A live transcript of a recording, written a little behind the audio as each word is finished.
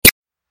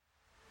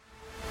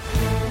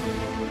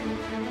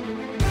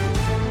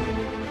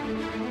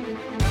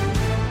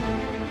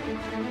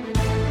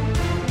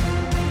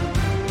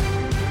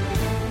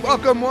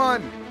Welcome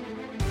one,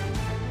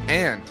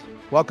 and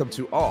welcome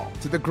to all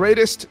to the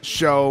greatest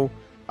show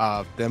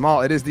of them all.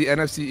 It is the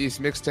NFC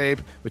East Mixtape,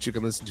 which you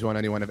can listen to on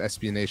any one of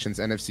SB Nation's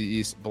NFC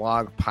East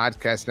blog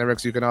podcast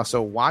networks. You can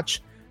also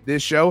watch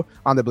this show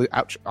on the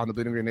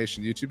Bleeding Green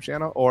Nation YouTube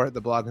channel or the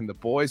Blog and the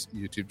Boys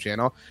YouTube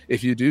channel.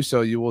 If you do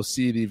so, you will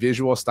see the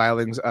visual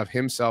stylings of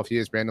himself. He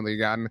is Brandon Lee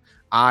Gatton.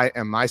 I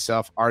am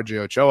myself, RJ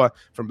Ochoa,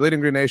 from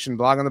Bleeding Green Nation,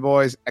 Blog and the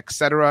Boys,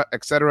 etc.,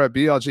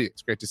 BLG.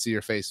 It's great to see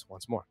your face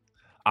once more.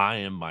 I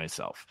am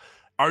myself.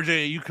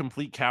 RJ, you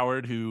complete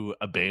coward who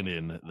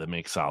abandoned the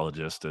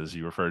mixologist, as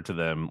you referred to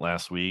them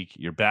last week.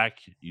 You're back.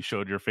 You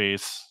showed your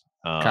face.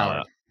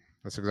 Coward.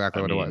 That's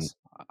exactly what it was.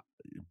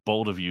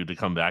 Bold of you to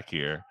come back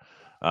here.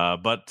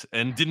 And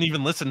didn't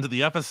even listen to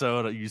the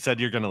episode. You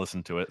said you're going to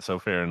listen to it, so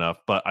fair enough.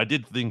 But I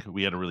did think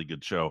we had a really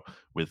good show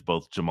with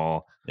both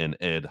Jamal and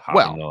Ed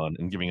hopping on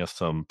and giving us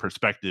some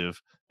perspective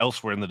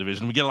elsewhere in the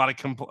division. We get a lot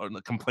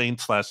of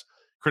complaints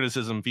 /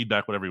 criticism,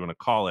 feedback, whatever you want to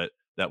call it,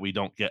 that we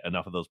don't get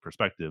enough of those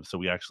perspectives. So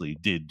we actually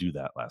did do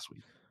that last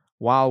week.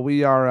 While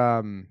we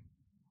are,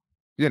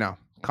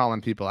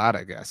 calling people out,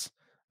 I guess,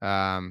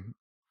 Brandon,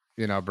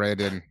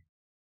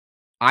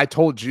 I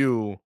told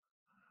you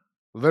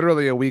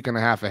literally a week and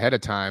a half ahead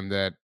of time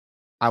that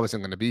I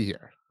wasn't going to be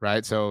here,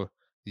 right? So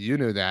you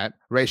knew that.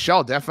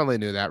 Rachel definitely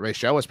knew that.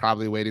 Rachel was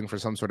probably waiting for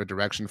some sort of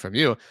direction from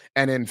you.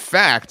 And in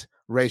fact,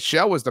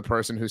 Rachel was the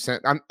person who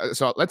sent.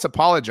 So let's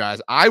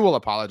apologize. I will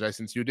apologize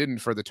since you didn't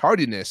for the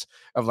tardiness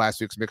of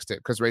last week's mixtape,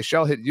 because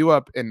Rachel hit you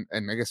up and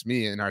I guess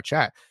me in our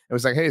chat. It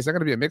was like, hey, is there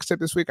going to be a mixtape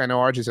this week? I know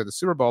RJ's at the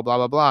Super Bowl, blah,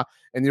 blah, blah.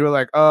 And you were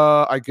like,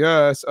 I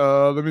guess.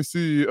 Let me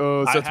see.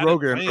 Seth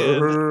Rogen.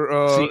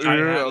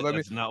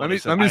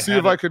 Let me see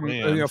if I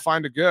can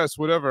find a guest,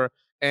 whatever.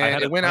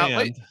 And it went out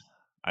late.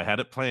 I had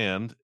it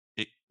planned.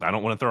 I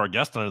don't want to throw our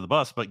guest under the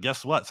bus, but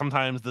guess what?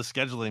 Sometimes the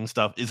scheduling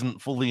stuff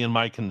isn't fully in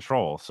my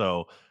control.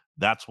 So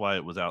that's why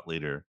it was out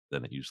later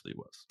than it usually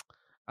was.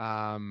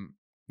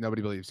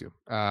 Nobody believes you.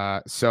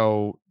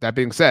 So that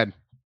being said,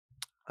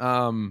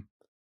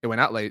 it went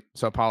out late.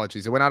 So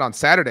apologies. It went out on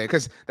Saturday,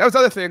 because that was the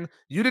other thing.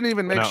 You didn't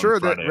even make sure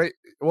that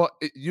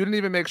you didn't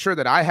even make sure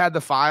that I had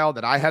the file,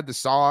 that I had the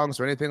songs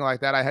or anything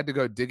like that. I had to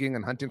go digging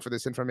and hunting for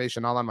this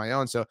information all on my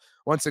own. So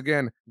once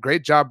again,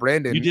 great job,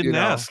 Brandon. You didn't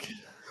ask.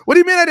 What do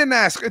you mean I didn't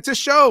ask? It's a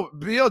show.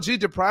 BLG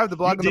deprived the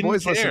Blog and the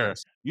Boys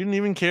listeners. You didn't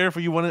even care if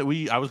you wanted.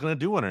 I was going to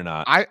do one or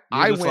not. I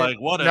went like,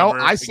 whatever. No,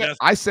 I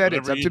said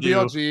it's up to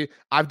BLG.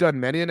 I've done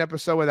many an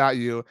episode without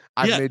you.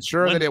 I've made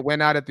sure that it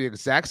went out at the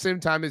exact same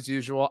time as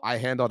usual. I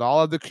handled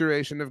all of the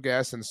curation of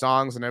guests and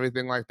songs and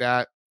everything like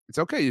that. It's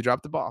okay. You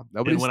dropped the ball.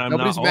 Nobody's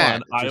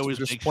mad. I always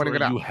make sure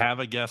you have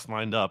a guest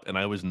lined up, and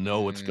I always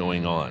know what's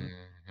going on.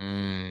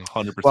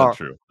 100%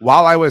 true.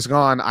 While I was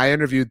gone, I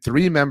interviewed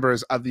 3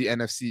 members of the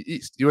NFC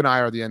East. You and I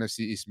are the NFC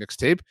East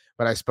Mixtape,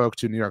 but I spoke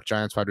to New York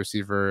Giants wide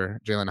receiver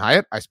Jalen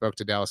Hyatt. I spoke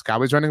to Dallas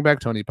Cowboys running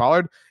back Tony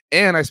Pollard,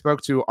 and I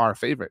spoke to our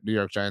favorite New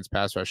York Giants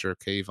pass rusher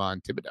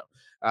Kayvon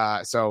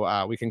Thibodeau.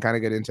 So we can kind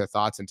of get into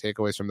thoughts and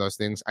takeaways from those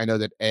things. I know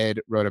that Ed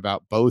wrote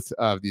about both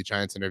of the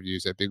Giants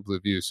interviews at Big Blue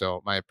View,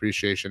 so my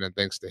appreciation and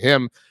thanks to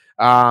him.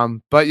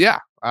 But yeah,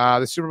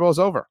 the Super Bowl is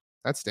over.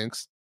 That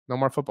stinks. No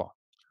more football.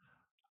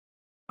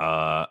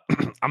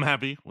 I'm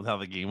happy with how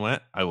the game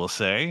went, I will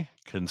say,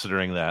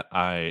 considering that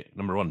I,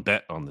 number one,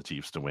 bet on the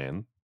Chiefs to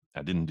win.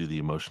 I didn't do the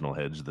emotional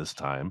hedge this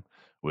time,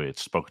 which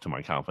spoke to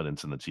my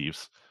confidence in the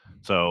Chiefs.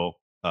 So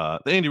the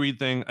Andy Reid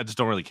thing, I just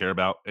don't really care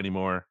about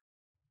anymore.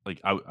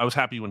 Like, I was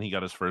happy when he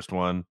got his first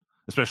one,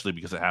 especially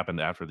because it happened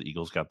after the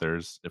Eagles got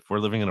theirs. If we're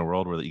living in a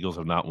world where the Eagles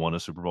have not won a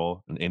Super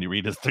Bowl and Andy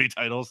Reid has 3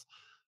 titles,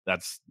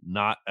 that's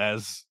not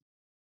as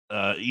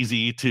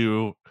easy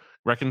to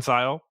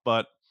reconcile,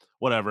 but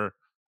whatever.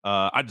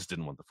 I just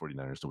didn't want the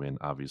 49ers to win,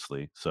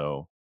 obviously.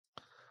 So,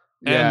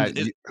 and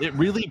it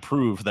really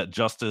proved that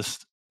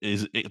justice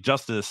is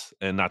justice,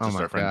 and not just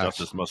our friend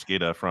Justice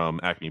Mosqueda from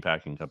Acme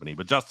Packing Company,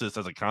 but justice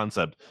as a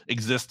concept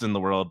exists in the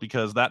world,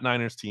 because that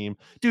Niners team,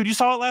 dude, you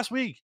saw it last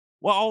week.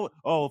 Well,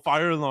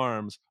 fire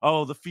alarms.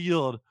 Oh, the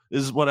field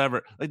is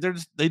whatever. Like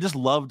they just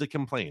love to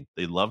complain.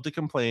 They love to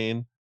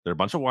complain. They're a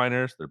bunch of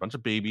whiners. They're a bunch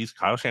of babies.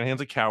 Kyle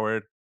Shanahan's a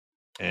coward,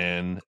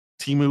 and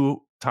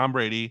Tom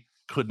Brady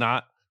could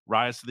not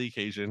rise to the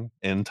occasion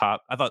and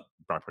top. I thought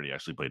Brock Purdy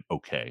actually played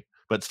okay,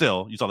 but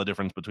still, you saw the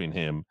difference between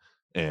him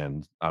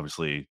and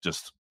obviously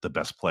just the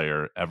best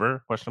player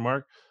ever, Patrick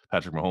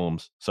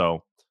Mahomes.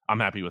 So I'm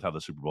happy with how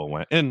the Super Bowl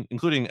went, and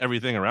including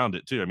everything around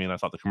it too. I mean, I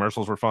thought the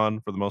commercials were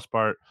fun for the most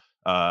part.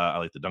 I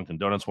like the Dunkin'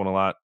 Donuts one a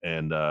lot,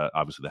 and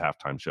obviously the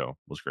halftime show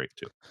was great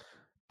too.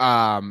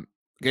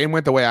 Game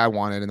went the way I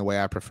wanted and the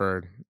way I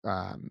preferred.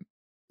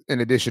 In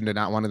addition to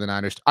not wanting the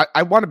Niners,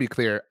 I want to be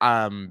clear,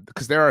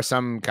 because there are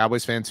some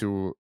Cowboys fans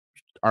who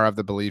are of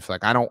the belief,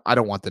 like, I don't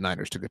want the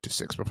Niners to get to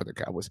 6 before the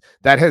Cowboys.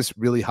 That has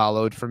really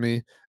hollowed for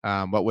me.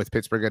 But with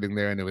Pittsburgh getting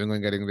there and New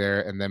England getting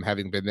there and them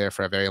having been there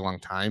for a very long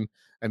time,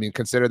 I mean,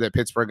 consider that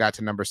Pittsburgh got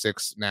to number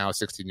 6 now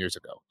 16 years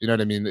ago. You know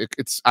what I mean?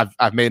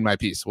 I've made my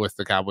peace with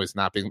the Cowboys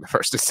not being the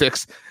first to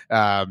 6.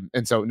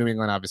 And so New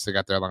England obviously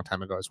got there a long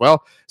time ago as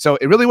well. So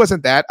it really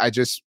wasn't that.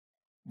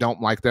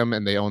 don't like them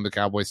and they own the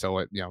Cowboys,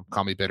 so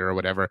call me bitter or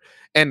whatever.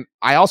 And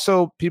I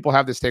also people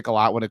have this take a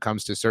lot when it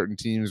comes to certain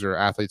teams or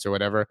athletes or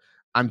whatever.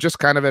 I'm just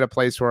kind of at a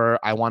place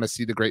where I want to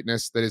see the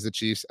greatness that is the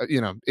Chiefs.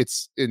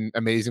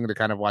 Amazing to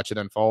kind of watch it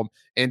unfold.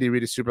 Andy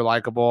Reid is super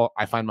likable.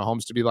 I find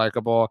Mahomes to be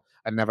likable.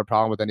 I didn't have a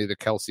problem with any of the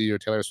Kelsey or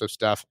Taylor Swift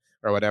stuff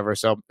or whatever.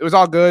 So it was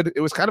all good. It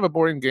was kind of a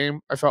boring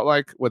game, I felt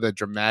like, with a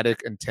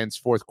dramatic, intense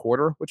fourth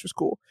quarter, which was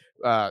cool.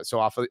 So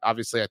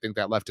obviously, I think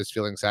that left us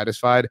feeling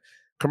satisfied.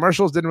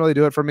 Commercials didn't really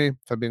do it for me,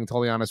 if I'm being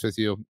totally honest with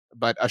you,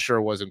 but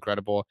Usher was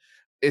incredible.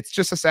 It's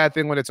just a sad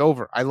thing when it's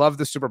over. I love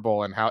the Super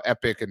Bowl and how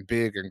epic and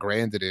big and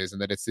grand it is,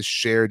 and that it's this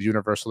shared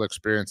universal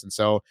experience. And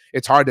so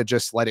it's hard to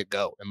just let it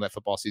go and let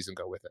football season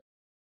go with it.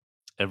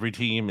 Every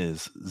team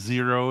is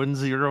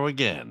 0-0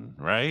 again,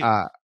 right?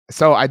 Uh,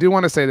 so I do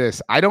want to say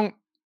this. I don't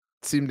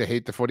seem to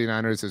hate the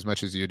 49ers as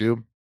much as you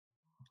do,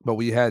 but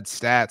we had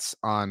Stats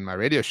on my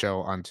radio show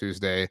on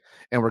Tuesday,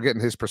 and we're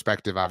getting his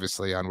perspective,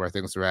 obviously, on where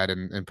things are at.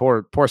 And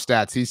poor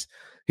Stats,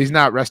 he's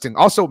not resting.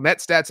 Also, met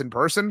Stats in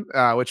person,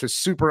 which was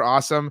super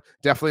awesome.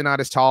 Definitely not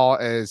as tall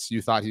as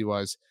you thought he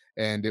was,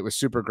 and it was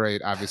super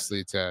great,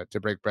 obviously, to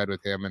break bread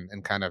with him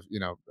and kind of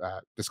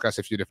discuss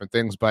a few different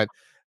things. But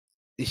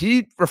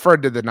he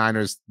referred to the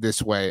Niners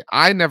this way.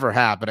 I never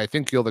have, but I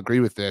think you'll agree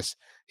with this.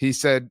 He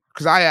said,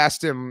 because I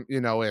asked him,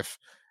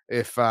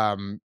 if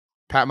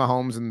Pat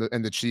Mahomes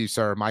and the Chiefs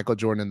are Michael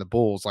Jordan and the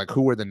Bulls, like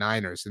who are the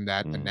Niners in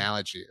that Mm,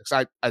 analogy?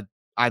 Because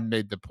I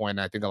made the point.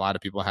 I think a lot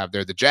of people have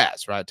they're the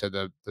Jazz, right? To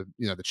the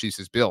Chiefs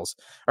is Bills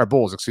or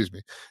Bulls, excuse me.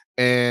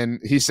 And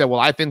he said, well,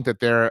 I think that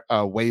they're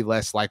a way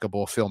less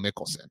likable Phil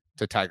Mickelson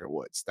to Tiger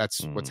Woods. That's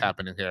what's mm.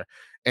 happening here.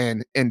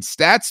 And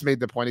Stats made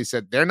the point. He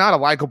said they're not a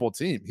likable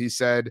team. He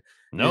said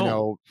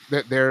No.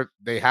 that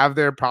they have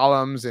their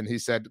problems, and he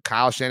said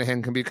Kyle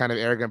Shanahan can be kind of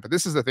arrogant, but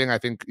this is the thing I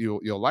think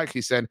you'll like.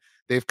 He said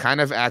they've kind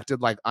of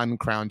acted like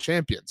uncrowned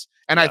champions,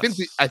 and I Yes.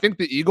 think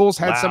the Eagles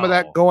had some of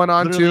that Wow. going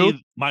on too.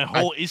 Literally my I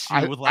whole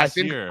issue with I last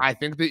think year. I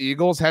think the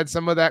Eagles had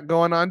some of that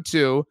going on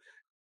too,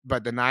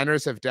 but the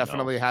Niners have No.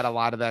 definitely had a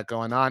lot of that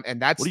going on, and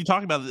What are that's you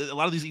talking about? A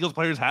lot of these Eagles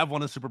players have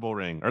won a Super Bowl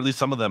ring, or at least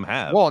some of them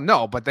have. well,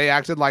 no, but they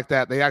acted like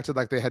that. They acted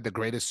like they had the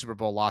greatest Super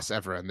Bowl loss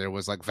ever, and there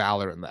was like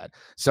valor in that.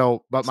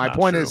 So, but It's my not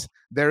point true. is,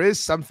 there is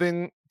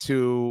something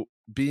to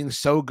being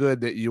so good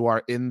that you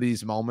are in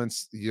these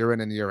moments year in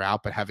and year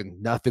out, but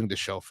having nothing to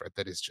show for it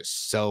that is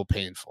just so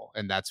painful.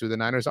 And that's who the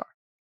Niners are.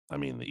 I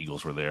mean, the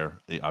Eagles were there,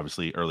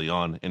 obviously early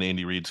on in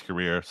Andy Reid's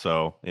career,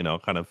 so,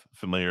 kind of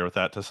familiar with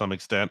that to some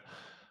extent.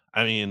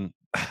 I mean,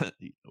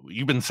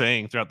 you've been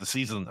saying throughout the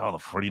season, "Oh, the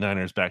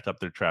 49ers backed up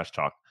their trash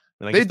talk."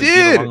 And I They guess they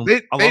did did.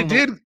 They along the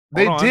did. hold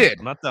They on, did.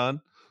 I'm not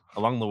done.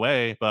 Along the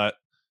way, but,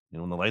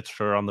 when the lights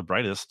were on the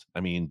brightest, I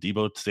mean,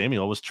 Debo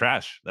Samuel was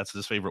trash. That's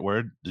his favorite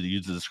word to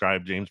use to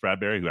describe James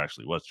Bradberry, who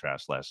actually was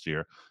trash last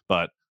year.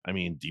 But, I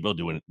mean,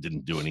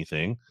 didn't do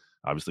anything.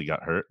 Obviously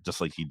got hurt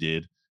just like he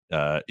did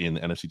in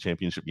the NFC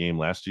Championship game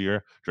last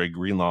year. Dre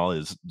Greenlaw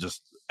is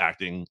just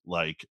acting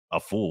like a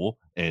fool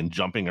and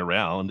jumping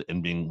around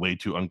and being way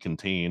too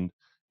uncontained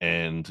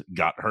and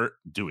got hurt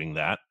doing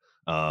that.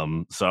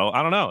 So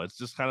I don't know. It's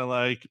just kind of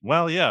like,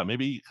 well, yeah,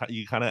 maybe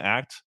you kind of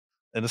act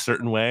in a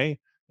certain way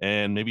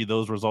and maybe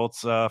those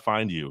results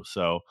find you.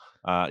 So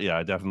yeah,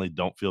 I definitely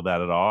don't feel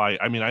bad at all.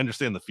 I mean, I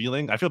understand the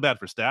feeling. I feel bad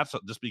for Stats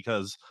just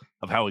because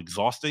of how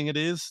exhausting it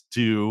is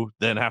to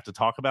then have to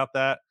talk about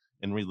that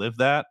and relive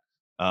that.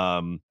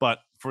 But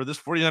for this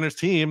 49ers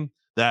team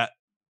that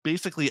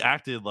basically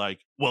acted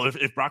like, well,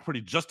 if Brock Purdy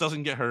just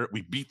doesn't get hurt,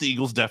 we beat the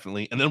Eagles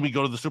definitely, and then we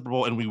go to the Super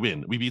Bowl and we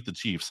win. We beat the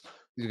Chiefs.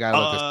 You gotta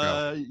let this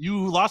go.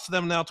 You lost to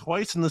them now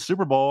twice in the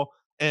Super Bowl,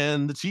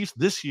 and the Chiefs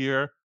this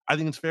year, I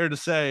think it's fair to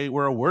say,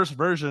 were a worse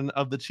version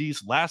of the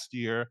Chiefs last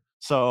year.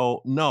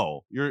 So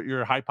no,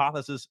 your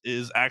hypothesis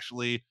is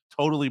actually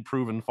totally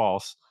proven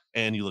false,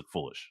 and you look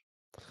foolish.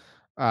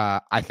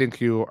 I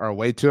think you are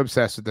way too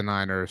obsessed with the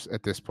Niners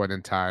at this point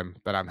in time,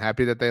 but I'm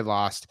happy that they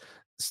lost.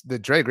 The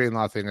Dre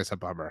Greenlaw thing is a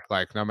bummer.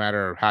 Like, no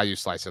matter how you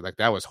slice it, like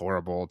that was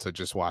horrible to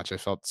just watch. I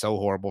felt so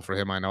horrible for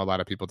him. I know a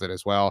lot of people did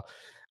as well.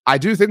 I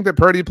do think that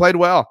Purdy played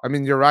well. I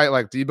mean, you're right.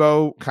 Like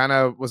Debo kind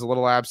of was a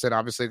little absent.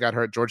 Obviously, got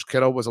hurt. George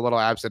Kittle was a little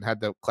absent. Had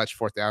the clutch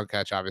fourth down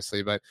catch,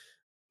 obviously, but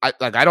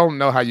I don't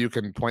know how you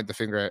can point the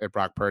finger at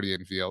Brock Purdy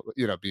and feel,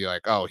 be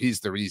like, oh, he's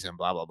the reason,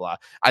 blah, blah, blah.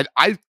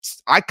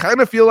 I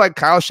kind of feel like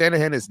Kyle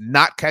Shanahan is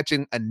not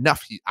catching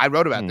enough heat. I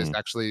wrote about this Hmm.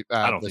 actually.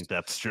 I don't think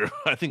that's true.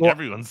 I think Well,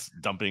 everyone's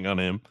dumping on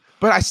him.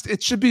 but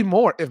it should be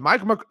more. If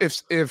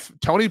if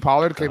Tony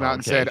Pollard came out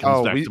and Okay, it said, comes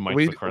 "Oh, back to Mike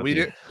we McCarthy.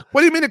 did,"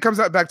 what do you mean it comes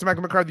out back to Mike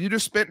McCarthy? You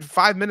just spent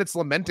 5 minutes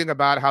lamenting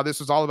about how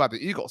this was all about the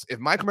Eagles. If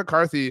Mike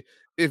McCarthy,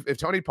 if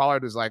Tony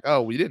Pollard was like,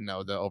 "Oh, we didn't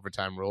know the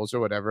overtime rules or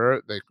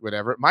whatever," like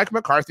whatever, Mike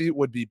McCarthy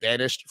would be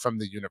banished from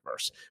the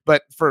universe.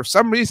 But for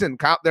some reason,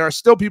 there are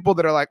still people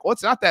that are like, "Well,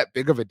 it's not that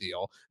big of a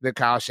deal that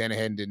Kyle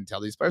Shanahan didn't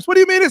tell these players." What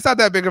do you mean it's not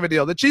that big of a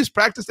deal? The Chiefs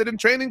practiced it in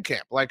training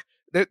camp. Like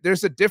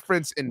there's a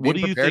difference in What being do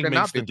you prepared think and makes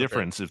not the being prepared.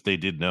 difference if they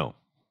did know?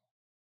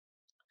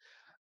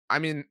 I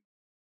mean,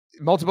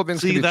 multiple things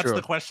can See, be that's the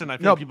true. question I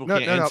feel like No, people no,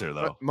 can't no, answer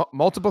no. though.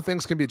 Multiple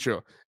things can be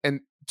true. And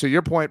to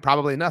your point,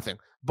 probably nothing.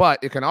 But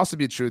it can also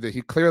be true that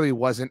he clearly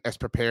wasn't as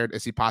prepared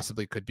as he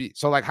possibly could be.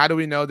 So, like, how do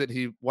we know that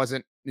he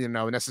wasn't,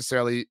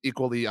 necessarily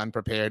equally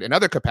unprepared in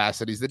other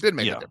capacities that did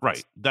make a Yeah,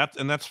 right. difference?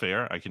 That's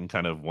fair. I can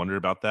kind of wonder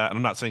about that. And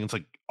I'm not saying it's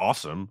like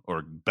awesome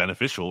or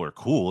beneficial or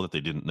cool that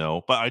they didn't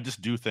know, but I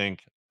just do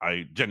think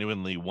I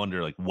genuinely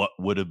wonder like what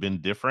would have been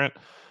different.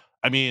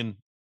 I mean,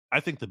 I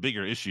think the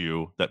bigger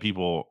issue that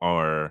people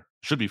are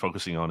should be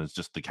focusing on is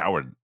just the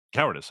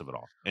cowardice of it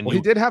all. And Well,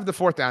 he did have the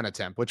fourth down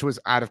attempt, which was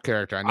out of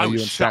character. I know I was you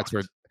and stats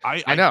were. shocked. I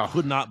I I know.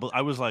 could not bel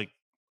I was like,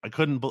 I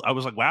couldn't bel I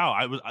was like,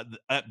 "Wow."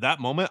 At that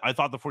moment, I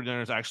thought the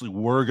 49ers actually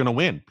were gonna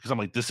win because I'm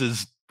like, "This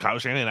is Kyle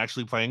Shanahan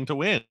actually playing to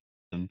win,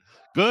 and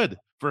good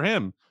for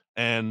him."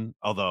 And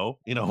although,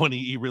 when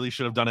he really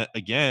should have done it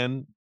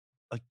again,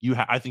 like,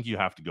 I think you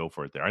have to go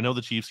for it there. I know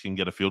the Chiefs can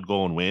get a field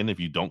goal and win if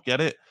you don't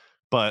get it,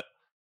 but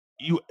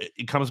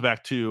it comes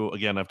back to,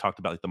 again, I've talked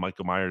about, like, the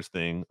Michael Myers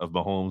thing of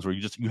Mahomes where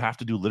you have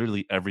to do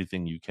literally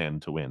everything you can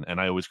to win,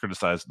 and I always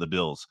criticize the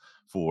Bills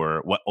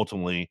for what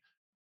ultimately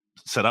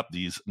set up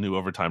these new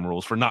overtime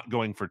rules for not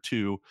going for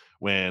two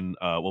when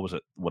what was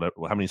it? Whatever,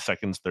 how many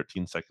seconds?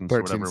 13 seconds or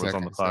 13 whatever was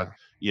on the seconds. clock.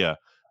 Yeah.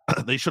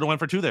 Yeah. They should have went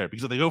for two there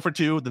because if they go for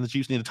two, then the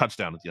Chiefs need a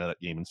touchdown at the end of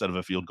that game instead of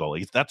a field goal.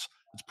 Like,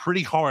 it's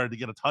pretty hard to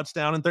get a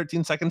touchdown in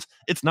 13 seconds.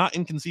 It's not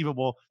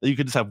inconceivable that you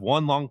could just have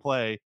one long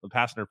play of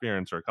pass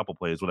interference or a couple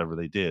plays, whatever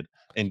they did,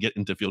 and get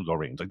into field goal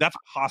range. Like that's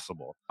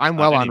possible. I'm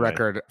well on Anyway,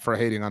 record for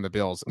hating on the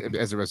Bills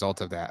as a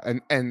result of that.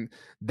 And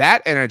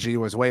that energy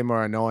was way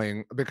more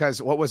annoying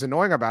because what was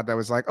annoying about that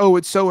was like, oh,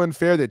 it's so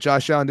unfair that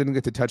Josh Allen didn't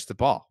get to touch the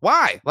ball.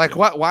 Why? Like,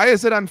 yeah, why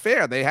is it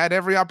unfair? They had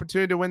every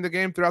opportunity to win the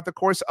game throughout the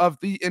course of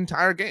the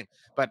entire game.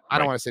 But I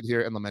don't right. want to sit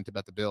here and lament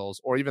about the Bills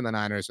or even the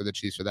Niners or the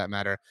Chiefs for that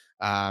matter.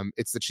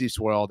 It's the Chiefs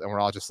world, and we're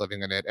all just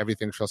living in it.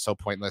 Everything feels so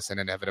pointless and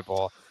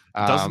inevitable.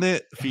 Doesn't Um,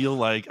 it feel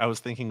like I was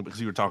thinking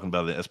because you were talking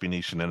about the SB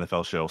Nation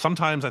NFL show.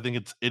 Sometimes I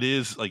think it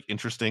is like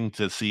interesting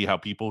to see how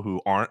people who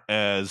aren't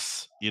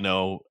as,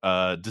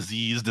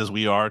 diseased as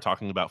we are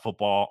talking about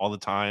football all the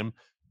time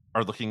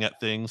are looking at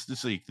things.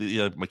 Just like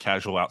my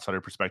casual outsider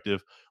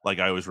perspective. Like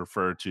I always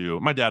refer to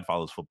my dad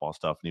follows football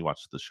stuff and he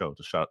watches the show.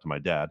 To shout out to my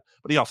dad,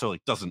 but he also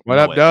like doesn't what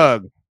know up, it as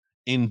Doug?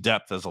 in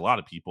depth as a lot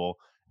of people.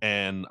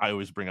 And I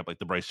always bring up like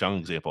the Bryce Young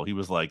example. He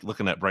was like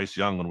looking at Bryce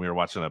Young when we were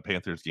watching a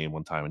Panthers game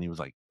one time, and he was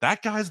like,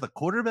 "That guy's the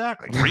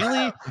quarterback? Like,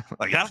 really?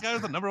 Like that guy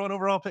was the number one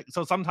overall pick."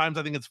 So sometimes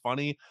I think it's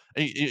funny.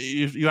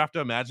 You have to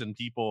imagine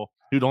people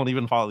who don't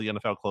even follow the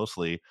NFL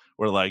closely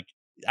were like,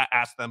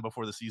 ask them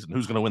before the season,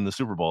 who's going to win the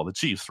Super Bowl? The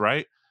Chiefs,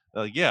 right?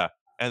 They're like, yeah.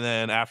 And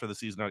then after the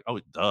season, they're like, oh,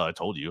 duh, I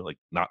told you, like,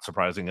 not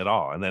surprising at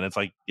all. And then it's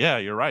like, yeah,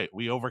 you're right.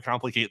 We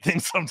overcomplicate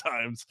things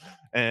sometimes.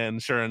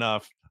 And sure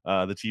enough,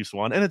 the Chiefs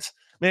won. And it's,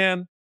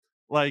 man,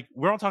 like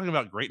we're all talking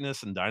about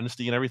greatness and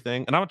dynasty and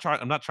everything. And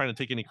I'm not trying to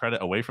take any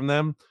credit away from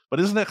them, but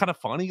isn't that kind of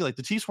funny? Like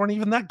the Chiefs weren't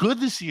even that good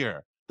this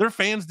year. Their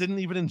fans didn't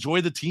even enjoy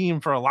the team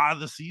for a lot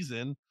of the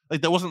season.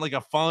 Like that wasn't like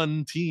a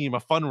fun team, a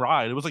fun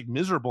ride. It was like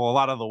miserable a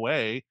lot of the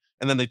way.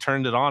 And then they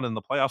turned it on in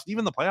the playoffs.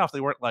 Even the playoffs, they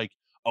weren't like,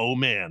 oh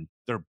man,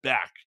 they're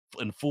back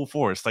in full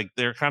force. Like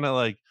they're kind of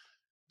like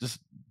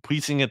just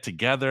piecing it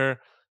together.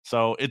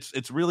 So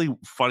it's really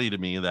funny to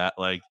me that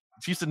like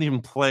Chiefs didn't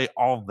even play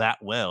all that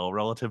well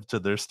relative to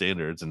their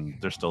standards, and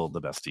they're still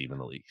the best team in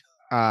the league.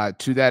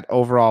 To that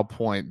overall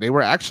point, they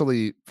were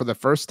actually for the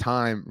first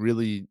time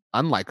really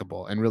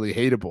unlikable and really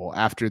hateable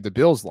after the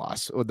Bills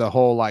loss. With the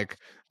whole like,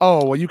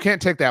 oh, well, you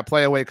can't take that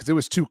play away because it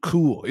was too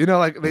cool.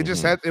 Like they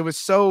just Hmm. had it was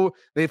so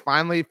they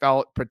finally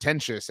felt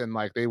pretentious and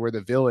like they were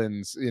the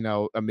villains,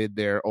 amid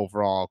their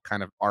overall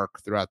kind of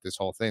arc throughout this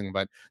whole thing.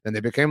 But then they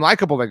became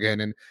likable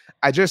again. And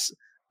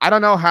I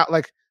don't know how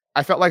like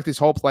I felt like these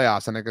whole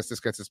playoffs, and I guess this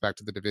gets us back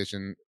to the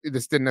division.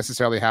 This didn't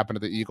necessarily happen to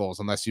the Eagles,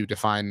 unless you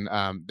define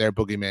their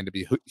boogeyman to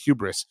be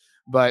hubris.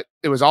 But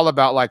it was all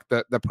about like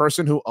the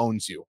person who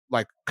owns you,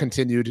 like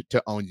continued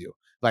to own you,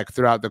 like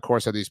throughout the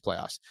course of these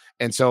playoffs.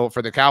 And so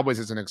for the Cowboys,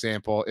 as an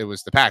example, it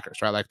was the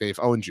Packers, right? Like they've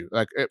owned you.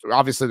 Like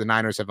obviously the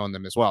Niners have owned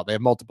them as well. They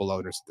have multiple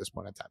owners at this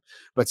point in time.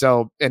 But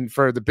so and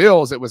for the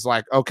Bills, it was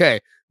like okay,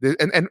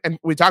 and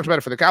we talked about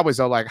it for the Cowboys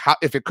though, like how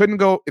if it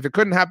couldn't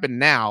happen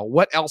now,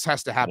 what else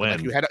has to happen? Like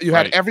When you had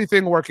right.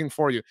 everything working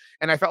for you,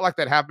 and I felt like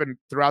that happened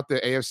throughout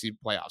the AFC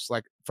playoffs.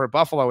 Like for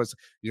Buffalo, is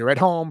you're at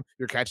home,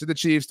 you're catching the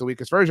Chiefs, the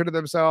weakest version of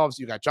themselves.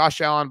 You got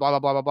Josh Allen, blah blah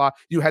blah blah blah.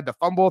 You had the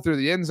fumble through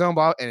the end zone,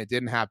 blah, and it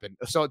didn't happen.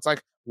 So it's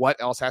like what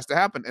else has to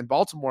happen? In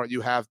Baltimore, you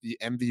have the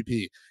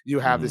MVP. You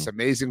have Hmm. this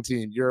amazing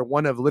team. You're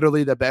one of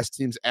literally the best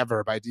teams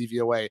ever by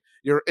DVOA.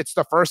 It's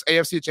the first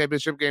AFC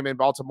championship game in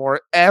Baltimore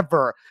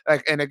ever.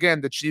 Like, and again,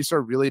 the Chiefs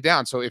are really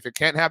down. So if it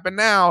can't happen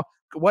now,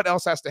 what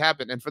else has to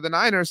happen? And for the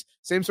Niners,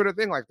 same sort of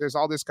thing. Like there's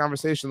all this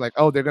conversation, like,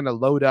 oh, they're gonna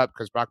load up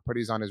because Brock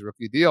Purdy's on his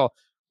rookie deal.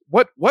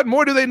 What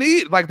more do they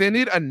need? Like they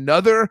need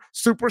another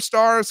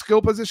superstar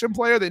skill position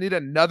player. They need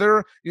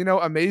another,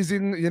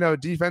 amazing,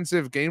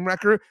 defensive game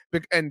record.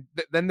 And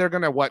then they're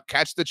gonna what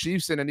catch the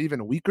Chiefs in an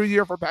even weaker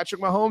year for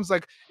Patrick Mahomes.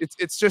 Like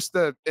it's just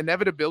the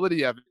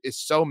inevitability of it is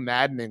so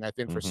maddening, I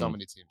think, for so Hmm.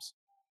 many teams.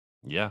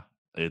 Yeah,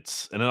 and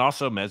it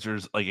also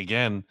measures like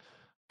again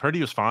Purdy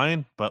was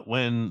fine, but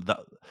when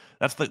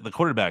that's the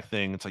quarterback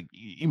thing. It's like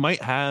you might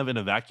have in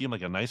a vacuum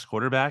like a nice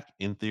quarterback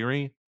in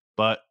theory,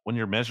 but when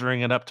you're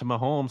measuring it up to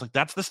Mahomes, like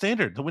that's the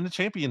standard to win a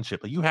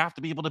championship. Like you have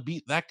to be able to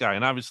beat that guy,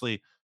 and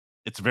obviously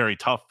it's very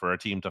tough for a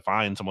team to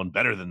find someone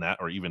better than that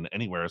or even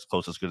anywhere as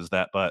close as good as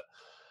that. But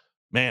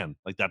man,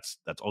 like that's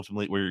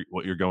ultimately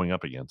what you're going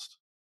up against.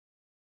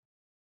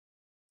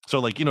 So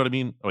like, you know what I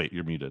mean? Oh wait,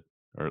 you're muted,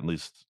 or at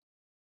least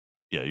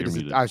yeah, It you're is.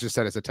 muted. I just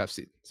said it's a tough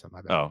seat, so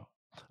my bad. Oh,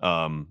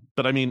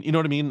 but I mean, you know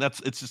what I mean?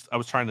 It's just I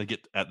was trying to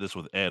get at this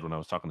with Ed when I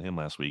was talking to him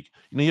last week.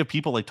 You know, you have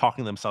people like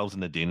talking themselves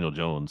into Daniel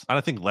Jones. And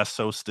I think less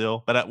so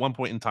still, but at one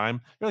point in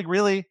time, you're like,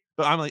 really?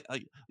 But I'm like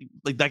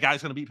that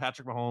guy's gonna beat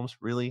Patrick Mahomes.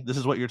 Really? This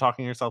is what you're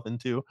talking yourself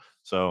into?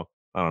 So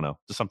I don't know.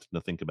 Just something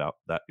to think about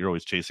that you're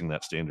always chasing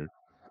that standard.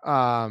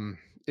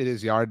 It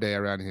is yard day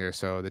around here,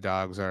 so the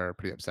dogs are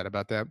pretty upset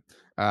about that.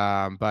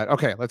 But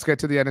okay, let's get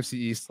to the NFC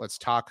East. Let's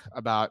talk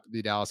about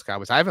the Dallas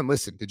Cowboys. I haven't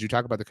listened. Did you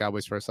talk about the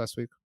Cowboys first last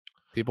week?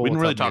 People We will didn't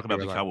tell really me talk if they about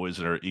were the lying. Cowboys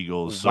or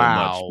Eagles so much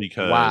Wow,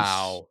 because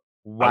wow,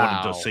 I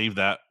wanted to wow, save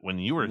that when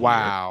you were here.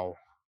 wow,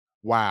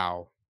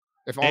 wow.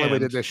 If only we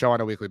did And this show on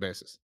a weekly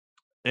basis.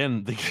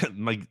 And the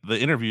like, the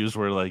interviews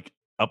were, like,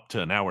 up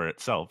to an hour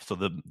itself, so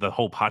the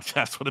whole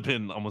podcast would have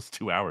been almost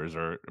 2 hours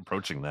or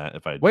approaching that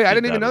if I Wait, I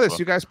did didn't even that know as this. well.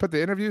 You guys put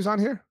the interviews on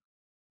here?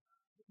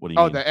 What do you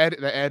Oh, mean? the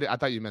Ed. I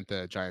thought you meant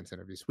the Giants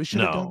interviews. We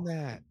should have done No,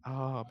 that.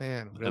 Oh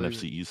man,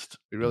 NFC East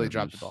we really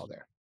dropped the interviews. ball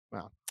there.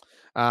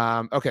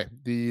 Wow. Okay,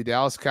 the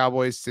Dallas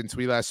Cowboys, since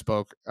we last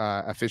spoke,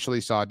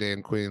 officially saw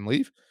Dan Quinn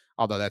leave.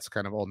 Although that's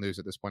kind of old news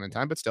at this point in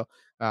time, but still,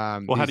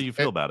 Well, how do these you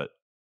feel about it?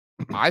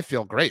 I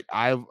feel great.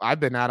 I've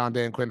been out on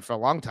Dan Quinn for a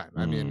long time.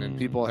 I mean, and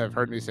people have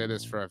heard me say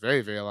this Mm. for a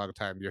very, very long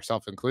time,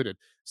 yourself included.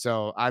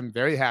 So I'm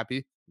very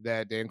happy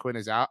that Dan Quinn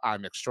is out.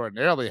 I'm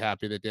extraordinarily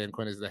happy that Dan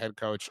Quinn is the head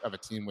coach of a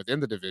team within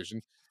the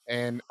division.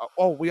 And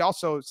we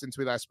also, since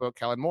we last spoke,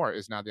 Kellen Moore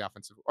is now the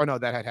offensive. Oh no,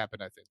 that had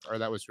happened, I think, or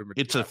that was rumored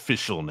to be It's happening.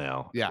 official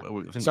now. Yeah.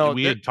 I think So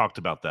we had talked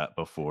about that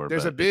before,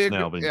 there's a but it's big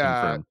now been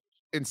confirmed.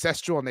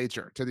 incestual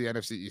nature to the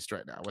NFC East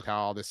right now with how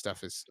all this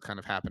stuff is kind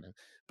of happening.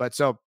 But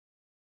so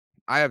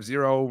I have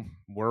zero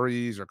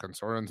worries or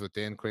concerns with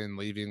Dan Quinn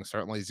leaving.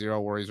 Certainly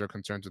zero worries or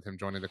concerns with him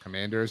joining the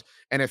Commanders.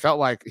 And it felt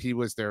like he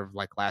was their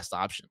like last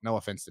option. No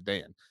offense to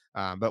Dan,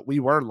 but we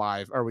were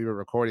live or we were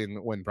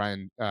recording when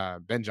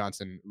Ben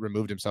Johnson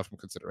removed himself from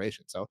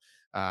consideration. So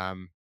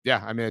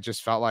yeah, I mean, it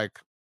felt like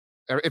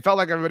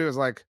everybody was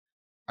like,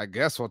 I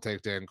guess we'll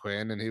take Dan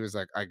Quinn, and he was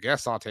like, I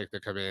guess I'll take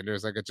the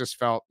Commanders. Like it just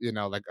felt,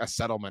 like a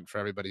settlement for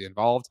everybody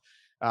involved.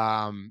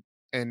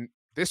 And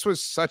this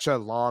was such a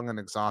long and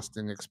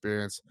exhausting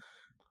experience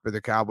for the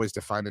Cowboys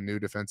to find a new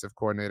defensive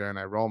coordinator, and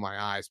I roll my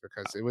eyes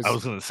because it I was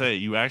was gonna say,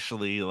 you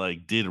actually,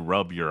 like, did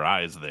rub your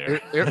eyes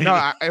there. it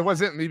no, it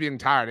wasn't me being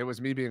tired. It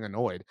was me being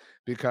annoyed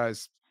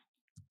because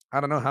I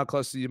don't know how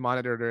closely you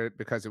monitored it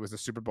because it was the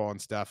Super Bowl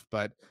and stuff,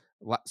 but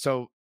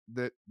so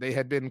they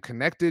had been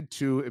connected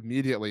to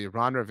immediately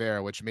Ron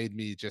Rivera, which made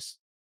me just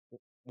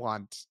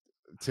want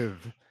to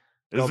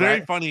It's go very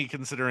back. funny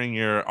considering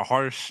your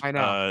harsh, I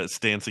know.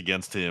 stance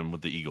against him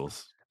with the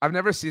Eagles. I've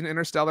never seen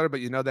Interstellar, but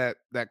you know that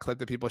clip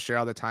that people share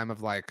all the time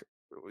of like,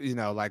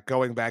 like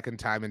going back in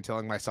time and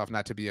telling myself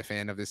not to be a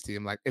fan of this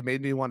team. Like it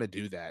made me want to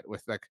do that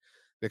with like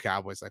the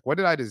Cowboys. Like, what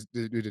did I do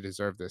to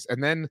deserve this?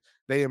 And then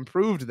they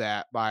improved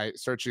that by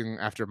searching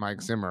after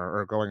Mike Zimmer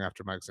or going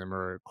after Mike Zimmer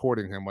or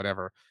courting him,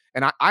 whatever.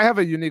 And I have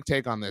a unique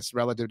take on this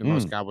relative to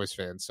most Mm. Cowboys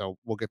fans, so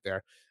we'll get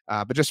there.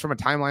 But just from a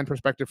timeline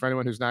perspective, for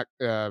anyone who's not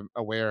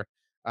aware,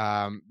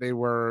 they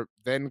were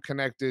then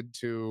connected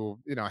to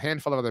a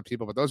handful of other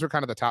people, but those were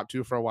kind of the top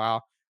two for a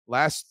while.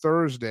 Last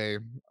Thursday,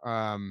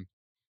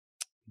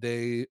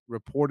 they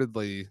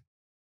reportedly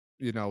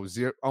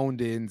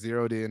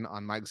zeroed in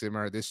on Mike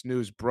Zimmer. This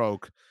news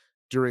broke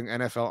during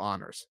NFL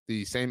honors,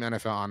 the same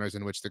NFL honors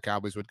in which the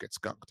Cowboys would get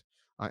skunked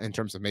in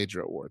terms of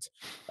major awards.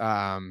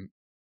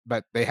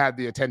 But they had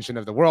the attention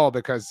of the world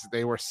because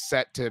they were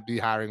set to be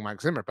hiring Mike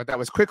Zimmer. But that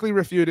was quickly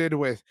refuted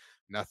with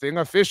nothing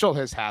official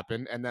has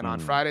happened. And then on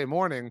Mm. Friday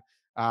morning,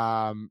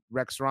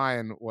 Rex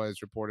Ryan was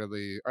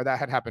reportedly, or that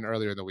had happened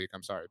earlier in the week.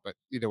 I'm sorry, but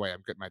either way,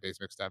 I'm getting my days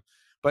mixed up.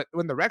 But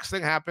when the Rex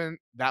thing happened,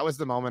 that was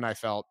the moment I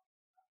felt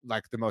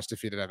like the most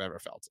defeated I've ever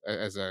felt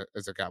as a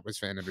Cowboys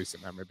fan in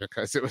recent memory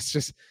because it was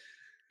just.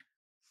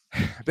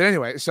 But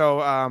anyway,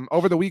 so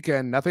over the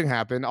weekend, nothing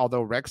happened.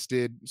 Although Rex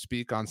did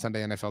speak on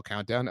Sunday NFL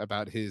Countdown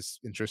about his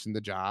interest in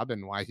the job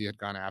and why he had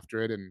gone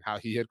after it and how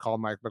he had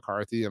called Mike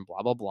McCarthy and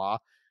blah blah blah.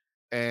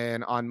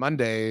 And on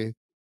Monday,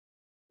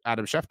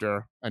 Adam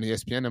Schefter, an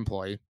ESPN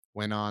employee,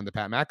 went on the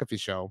Pat McAfee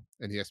show,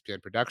 an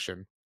ESPN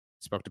production,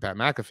 spoke to Pat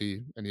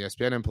McAfee, an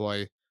ESPN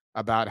employee,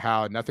 about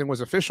how nothing was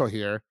official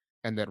here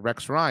and that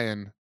Rex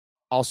Ryan,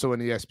 also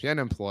an ESPN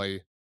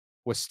employee,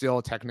 was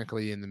still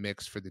technically in the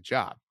mix for the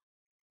job.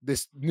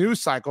 This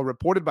news cycle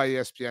reported by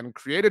ESPN,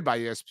 created by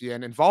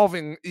ESPN,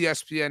 involving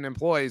ESPN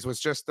employees was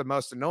just the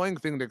most annoying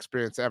thing to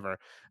experience ever.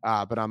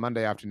 But on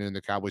Monday afternoon,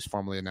 the Cowboys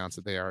formally announced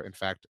that they are, in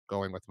fact,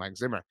 going with Mike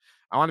Zimmer.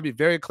 I want to be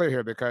very clear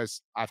here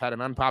because I've had an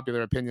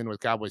unpopular opinion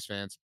with Cowboys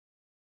fans.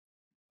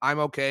 I'm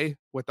okay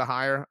with the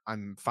hire.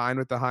 I'm fine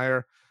with the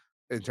hire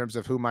in terms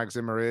of who Mike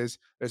Zimmer is.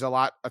 There's a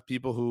lot of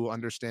people who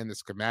understand the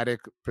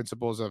schematic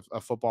principles of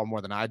football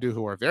more than I do,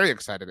 who are very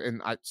excited.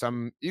 And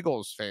some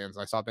Eagles fans,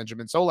 I saw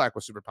Benjamin Solak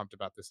was super pumped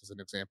about this as an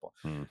example.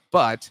 Mm,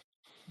 But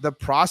the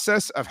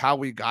process of how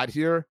we got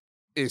here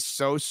is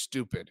so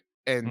stupid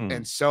mm,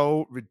 and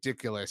so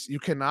ridiculous. You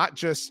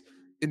cannot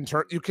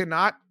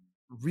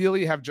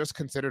really have just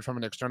considered from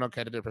an external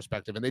candidate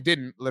perspective, and they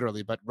didn't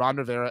literally, but Ron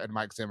Rivera and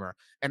Mike Zimmer,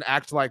 and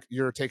act like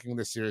you're taking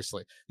this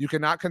seriously. You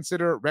cannot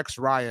consider Rex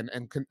Ryan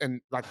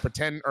and like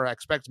pretend or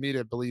expect me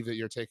to believe that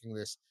you're taking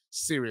this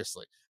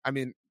seriously. I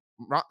mean,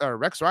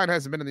 Rex Ryan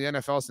hasn't been in the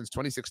NFL since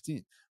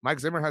 2016. Mike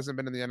Zimmer hasn't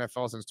been in the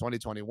NFL since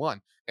 2021.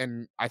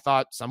 And I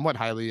thought somewhat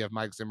highly of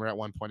Mike Zimmer at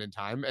one point in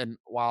time. And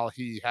while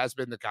he has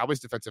been the Cowboys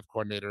defensive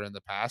coordinator in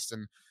the past,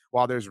 and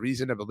while there's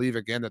reason to believe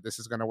again that this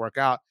is going to work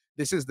out,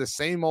 this is the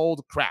same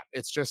old crap.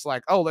 It's just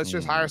like, oh, let's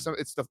just hire mm.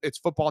 some. It's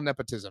football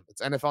nepotism.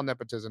 It's NFL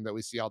nepotism that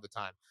we see all the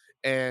time.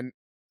 And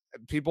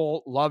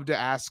people love to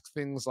ask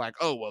things like,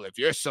 "Oh, well, if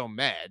you're so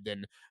mad,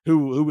 then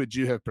who would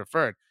you have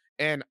preferred?"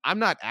 And I'm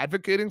not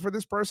advocating for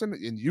this person,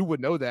 and you would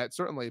know that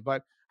certainly.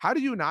 But how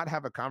do you not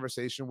have a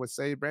conversation with,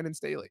 say, Brandon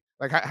Staley?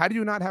 Like, how do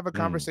you not have a Mm.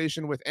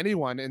 conversation with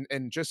anyone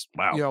and just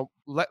Wow.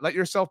 let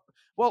yourself?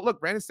 Well, look,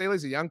 Brandon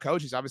Staley's a young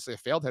coach. He's obviously a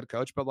failed head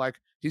coach, but like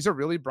he's a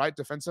really bright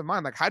defensive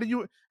mind. Like, how do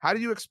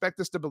you expect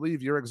us to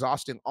believe you're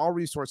exhausting all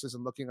resources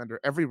and looking under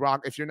every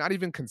rock if you're not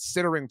even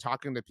considering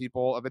talking to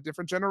people of a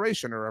different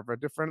generation or of a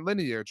different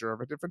lineage or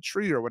of a different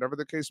tree or whatever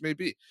the case may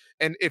be?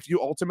 And if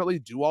you ultimately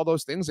do all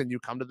those things and you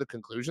come to the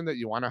conclusion that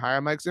you want to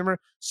hire Mike Zimmer,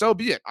 so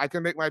be it. I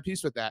can make my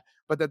peace with that.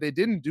 But that they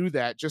didn't do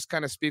that just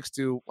kind of speaks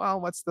to,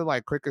 well, what's the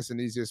like quickest and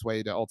easiest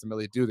way to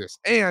ultimately do this?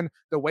 And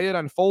the way it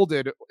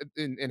unfolded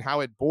in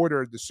how it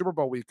bordered the Super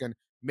Bowl weekend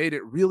made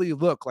it really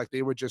look like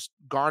they were just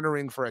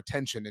garnering for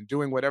attention and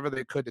doing whatever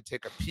they could to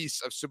take a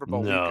piece of Super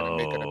Bowl weekend and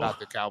make it No. about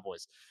the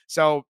Cowboys.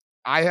 So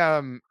I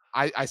know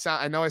I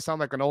sound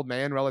like an old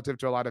man relative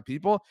to a lot of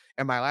people.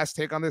 And my last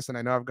take on this, and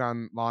I know I've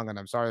gone long and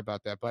I'm sorry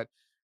about that, but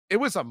it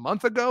was a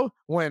month ago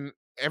when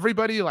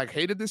everybody like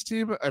hated this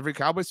team. Every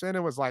Cowboys fan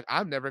and was like,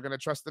 I'm never gonna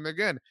trust them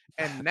again.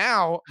 And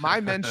now my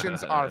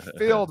mentions are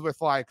filled with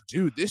like,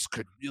 dude, this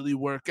could really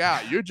work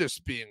out. You're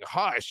just being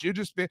harsh. You're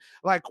just being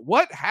like,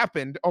 what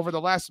happened over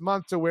the last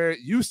month to where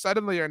you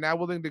suddenly are now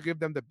willing to give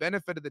them the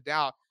benefit of the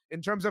doubt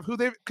in terms of who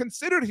they've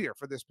considered here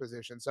for this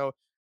position? So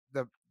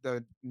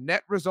the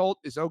net result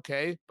is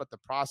okay, but the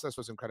process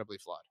was incredibly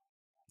flawed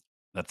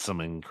That's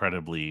some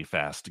incredibly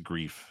fast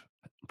grief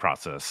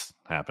process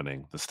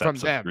happening. The from steps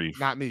of them, grief,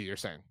 not me. You're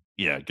saying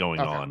yeah, going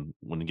okay. on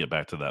when you get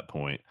back to that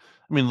point.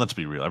 I mean, let's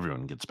be real,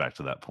 everyone gets back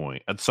to that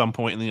point. At some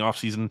point in the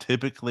offseason,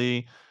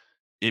 typically,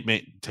 it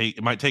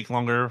might take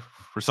longer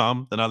for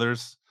some than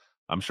others.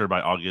 I'm sure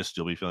by August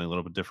you'll be feeling a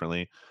little bit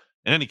differently.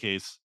 In any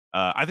case,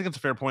 I think it's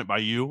a fair point by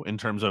you in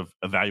terms of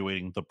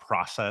evaluating the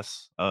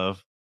process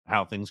of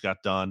how things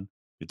got done.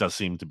 It does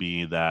seem to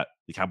be that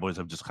the Cowboys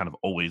have just kind of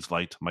always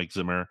liked Mike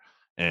Zimmer,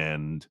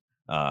 and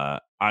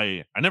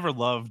I never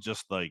loved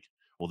just like,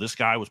 well, this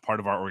guy was part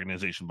of our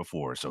organization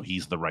before, so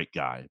he's the right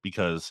guy.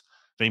 Because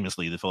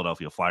famously, the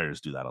Philadelphia Flyers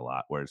do that a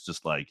lot, where it's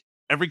just like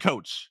every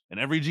coach and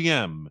every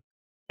GM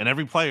and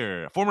every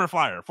player, former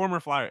Flyer, former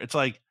Flyer. It's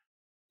like,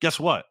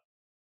 guess what?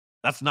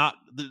 That's not.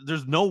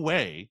 There's no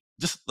way.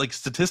 Just like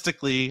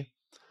statistically,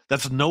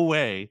 that's no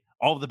way.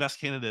 All of the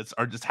best candidates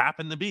are just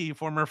happen to be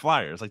former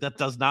Flyers. Like that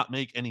does not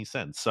make any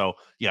sense. So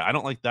yeah, I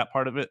don't like that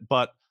part of it.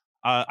 But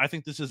I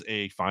think this is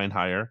a fine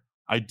hire.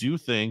 I do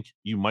think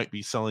you might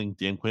be selling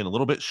Dan Quinn a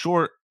little bit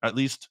short, at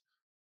least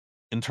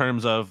in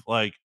terms of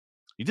like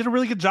he did a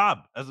really good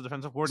job as a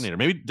defensive coordinator.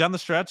 Maybe down the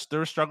stretch there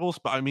were struggles,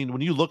 but I mean,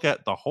 when you look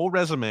at the whole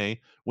resume,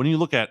 when you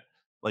look at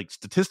like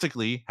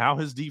statistically how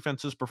his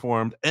defenses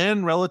performed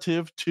and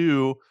relative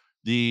to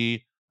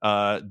the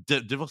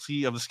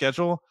difficulty of the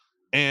schedule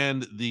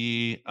and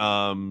the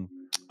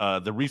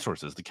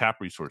resources, the cap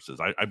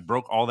resources, I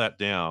broke all that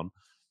down,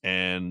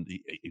 and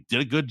he did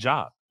a good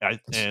job.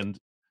 And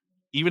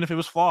even if it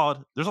was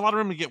flawed, there's a lot of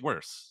room to get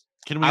worse.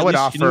 Can we I at would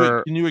least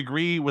offer can you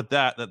agree with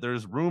that? That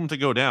there's room to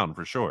go down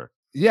for sure.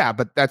 Yeah,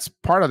 but that's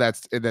part of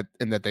that's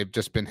in that they've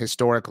just been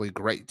historically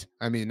great.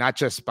 I mean, not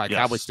just by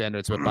Cowboy Yes.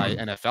 standards, but by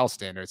NFL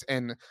standards.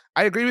 And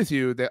I agree with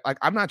you that like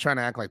I'm not trying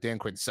to act like Dan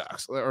Quinn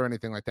sucks or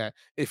anything like that.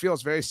 It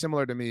feels very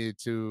similar to me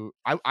to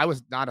I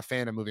was not a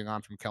fan of moving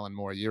on from Kellen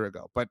Moore a year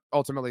ago, but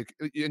ultimately,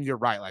 and you're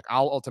right, like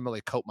I'll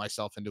ultimately coat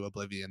myself into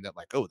oblivion that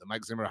like, oh, the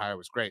Mike Zimmer hire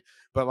was great.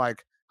 But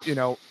like,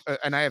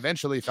 and I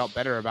eventually felt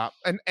better about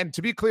and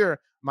to be clear,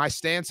 my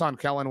stance on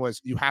Kellen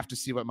was you have to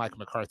see what Mike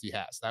McCarthy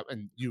has. That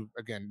and you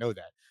again know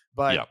that.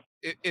 But Yeah.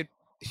 it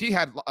he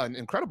had an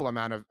incredible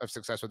amount of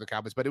success with the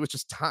Cowboys, but it was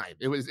just time.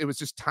 It was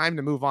just time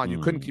to move on. You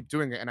couldn't Mm. keep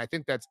doing it, and I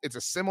think it's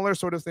a similar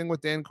sort of thing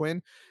with Dan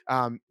Quinn.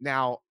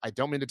 Now, I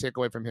don't mean to take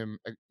away from him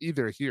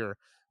either here,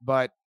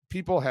 but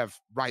people have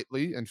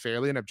rightly and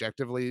fairly and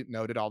objectively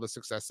noted all the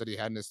success that he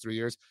had in his 3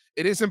 years.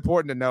 It is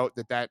important to note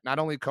that that not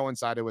only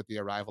coincided with the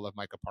arrival of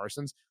Micah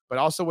Parsons, but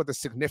also with a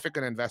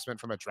significant investment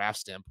from a draft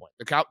standpoint.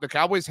 The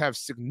Cowboys have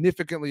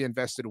significantly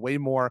invested way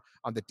more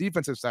on the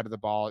defensive side of the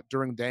ball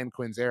during Dan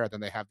Quinn's era than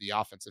they have the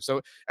offensive.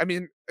 So, I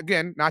mean,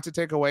 again, not to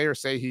take away or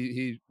say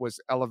he was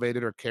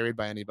elevated or carried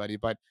by anybody,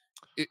 but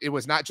it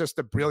was not just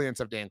the brilliance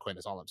of Dan Quinn,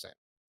 is all I'm saying.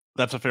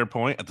 That's a fair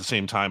point. At the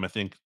same time, I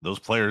think those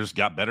players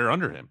got better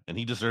under him, and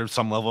he deserves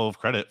some level of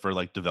credit for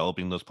like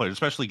developing those players,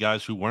 especially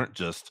guys who weren't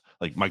just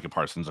like Micah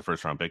Parsons, a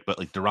first round pick, but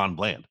like Deron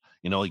Bland.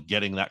 Like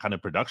getting that kind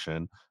of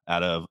production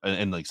out of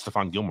and like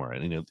Stephon Gilmore,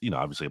 and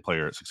obviously a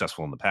player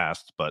successful in the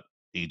past, but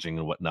aging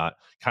and whatnot,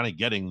 kind of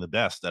getting the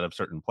best out of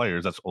certain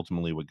players. That's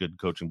ultimately what good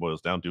coaching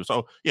boils down to.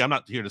 So yeah, I'm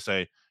not here to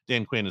say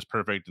Dan Quinn is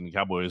perfect and the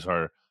Cowboys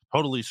are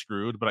totally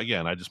screwed, but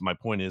again, my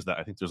point is that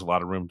I think there's a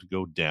lot of room to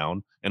go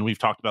down, and we've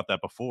talked about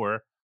that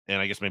before,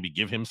 and I guess maybe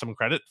give him some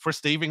credit for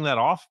staving that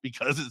off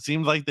because it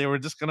seemed like they were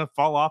just going to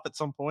fall off at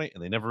some point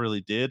and they never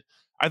really did.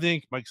 I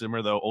think Mike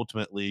Zimmer, though,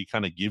 ultimately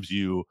kind of gives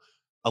you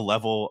a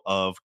level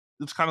of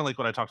it's kind of like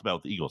what I talked about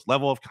with the Eagles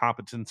level of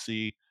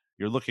competency.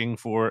 You're looking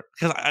for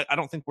because I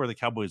don't think where the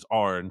Cowboys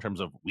are in terms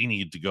of we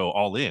need to go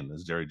all in,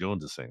 as Jerry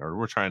Jones is saying, or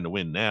we're trying to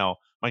win now.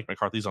 Mike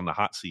McCarthy's on the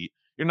hot seat.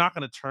 You're not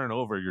going to turn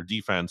over your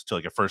defense to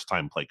like a first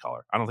time play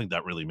caller. I don't think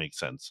that really makes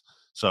sense.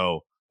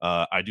 So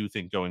I do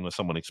think going with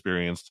someone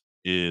experienced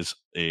is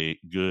a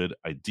good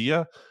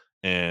idea.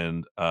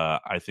 And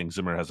I think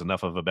Zimmer has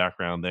enough of a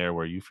background there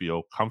where you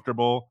feel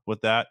comfortable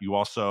with that. You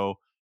also,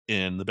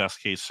 in the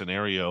best case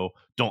scenario,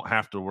 don't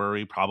have to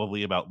worry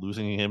probably about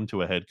losing him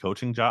to a head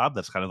coaching job.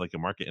 That's kind of like a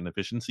market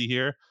inefficiency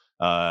here.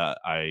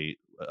 I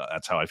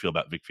That's how I feel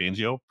about Vic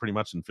Fangio, pretty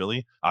much in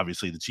Philly.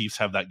 Obviously, the Chiefs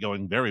have that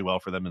going very well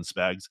for them in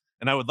Spags,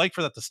 and I would like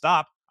for that to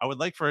stop. I would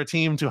like for a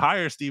team to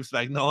hire Steve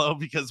Spagnuolo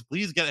because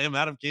please get him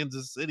out of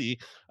Kansas City.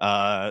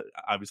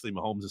 Obviously,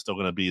 Mahomes is still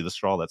going to be the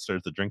straw that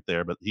stirs the drink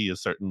there, but he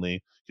is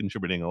certainly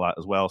contributing a lot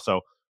as well.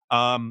 So,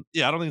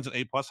 yeah, I don't think it's an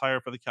A plus hire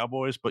for the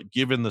Cowboys, but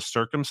given the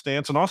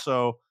circumstance and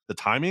also the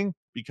timing,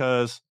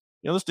 because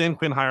this Dan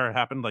Quinn hire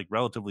happened like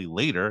relatively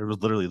later. It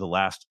was literally the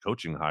last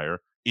coaching hire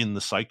in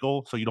the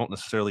cycle, so you don't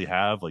necessarily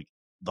have like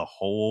the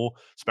whole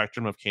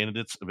spectrum of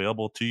candidates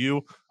available to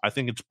you. I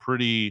think it's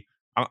pretty.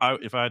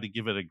 If I had to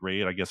give it a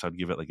grade, I guess I'd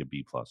give it like a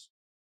B plus.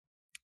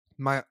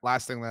 My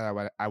last thing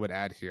that I would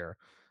add here,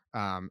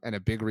 and a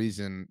big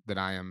reason that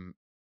I am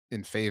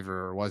in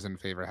favor or was in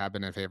favor, have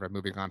been in favor of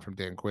moving on from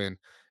Dan Quinn,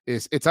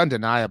 is it's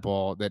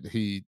undeniable that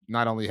he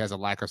not only has a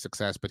lack of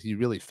success, but he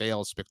really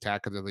fails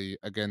spectacularly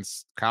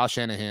against Kyle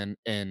Shanahan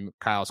and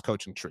Kyle's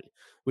coaching tree.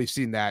 We've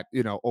seen that,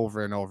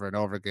 over and over and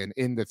over again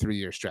in the 3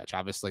 year stretch,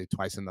 obviously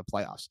twice in the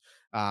playoffs.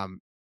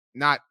 Um,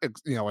 Not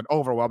an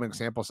overwhelming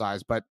sample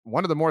size, but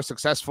one of the more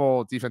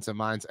successful defensive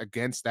minds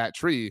against that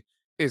tree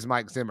is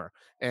Mike Zimmer.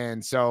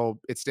 And so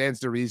it stands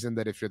to reason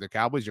that if you're the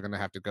Cowboys, you're going to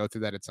have to go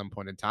through that at some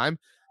point in time.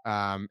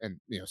 And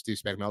Steve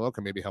Spagnuolo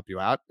can maybe help you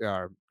out,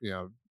 or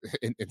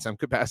in some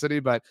capacity.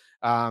 But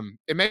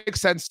it makes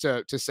sense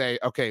to say,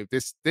 okay,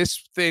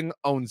 this thing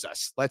owns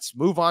us. Let's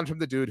move on from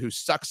the dude who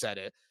sucks at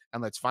it,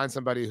 and let's find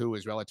somebody who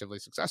is relatively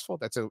successful.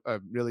 That's a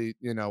really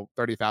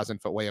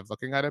 30,000 foot way of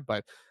looking at it.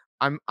 But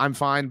I'm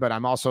fine, but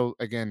I'm also,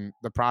 again,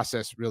 the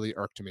process really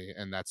irked me,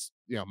 and that's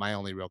my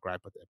only real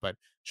gripe with it. But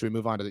should we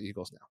move on to the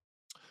Eagles now?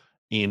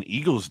 In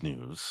Eagles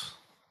news,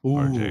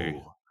 RJ,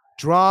 Ooh,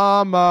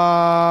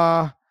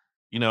 drama,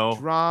 you know,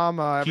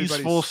 drama. Everybody's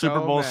peaceful Super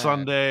so Bowl mad.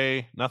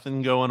 Sunday,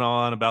 nothing going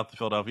on about the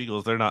Philadelphia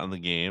Eagles. They're not in the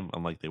game,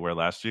 unlike they were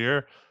last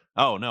year.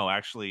 Oh no,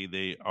 actually,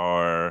 they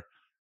are.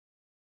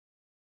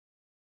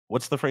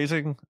 What's the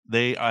phrasing?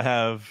 I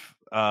have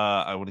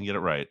I wouldn't get it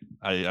right.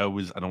 I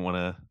don't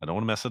wanna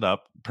mess it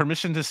up.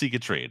 Permission to seek a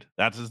trade.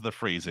 That is the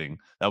phrasing.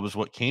 That was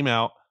what came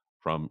out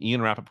from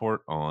Ian Rappaport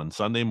on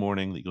Sunday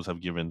morning. The Eagles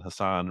have given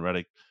Hassan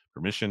Reddick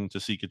permission to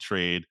seek a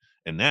trade.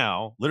 And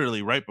now,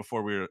 literally right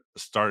before we were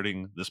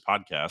starting this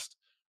podcast,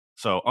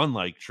 so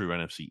unlike true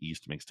NFC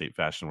East mixtape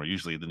fashion, where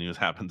usually the news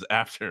happens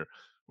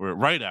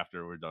right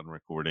after we're done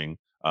recording,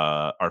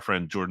 our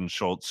friend Jordan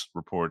Schultz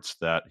reports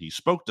that he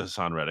spoke to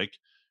Hassan Reddick,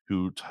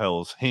 who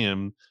tells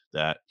him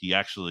that he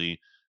actually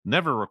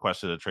never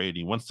requested a trade.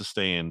 He wants to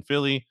stay in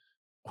Philly.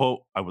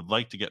 Quote, I would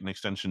like to get an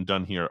extension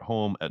done here at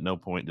home. At no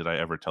point did I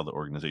ever tell the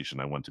organization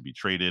I want to be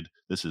traded.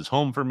 This is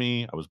home for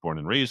me. I was born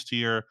and raised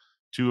here.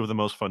 Two of the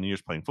most fun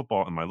years playing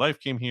football in my life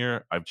came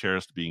here. I've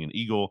cherished being an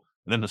Eagle.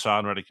 And then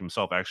Hassan Reddick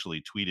himself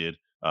actually tweeted,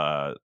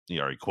 he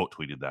already quote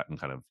tweeted that and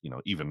kind of,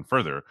 even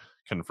further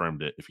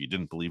confirmed it if you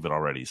didn't believe it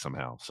already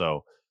somehow.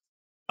 So,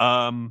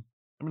 I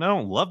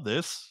don't love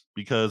this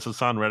because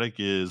Hassan Reddick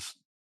is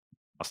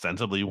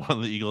ostensibly one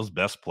of the Eagles'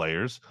 best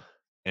players,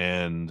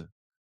 and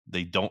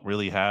they don't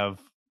really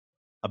have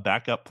a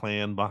backup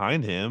plan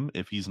behind him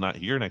if he's not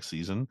here next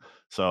season.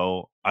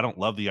 So I don't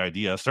love the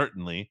idea,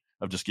 certainly,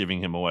 of just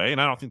giving him away. And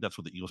I don't think that's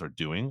what the Eagles are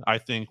doing. I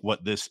think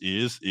what this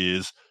is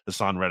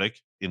Hassan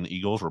Reddick and the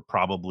Eagles were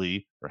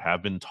probably or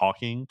have been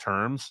talking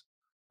terms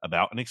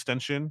about an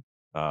extension.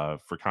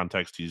 For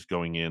context, he's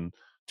going in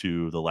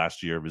to the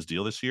last year of his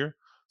deal this year.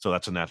 So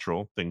that's a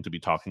natural thing to be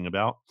talking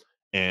about.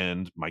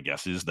 And my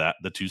guess is that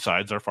the two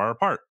sides are far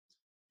apart.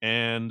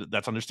 And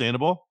that's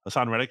understandable.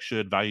 Hassan Reddick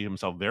should value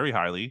himself very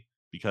highly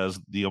because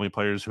the only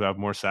players who have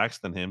more sacks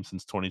than him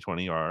since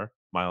 2020 are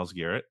Miles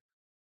Garrett,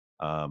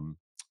 um,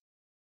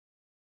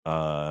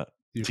 uh,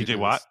 You could TJ do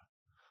Watt, this.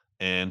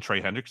 and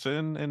Trey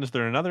Hendrickson. And is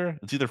there another?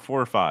 It's either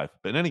 4 or 5.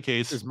 But in any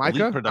case, Is elite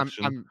Micah?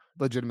 production. I'm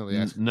legitimately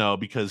asking. No,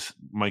 because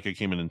Micah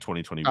came in Oh,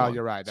 2021.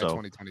 you're right. That So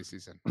 2020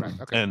 season. Right.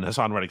 Okay. and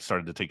Hassan Reddick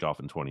started to take off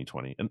in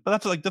 2020. And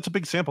but that's a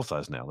big sample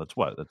size now. That's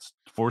what? That's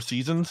 4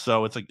 seasons.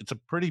 So it's like it's a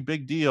pretty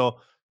big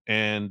deal.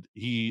 And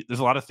there's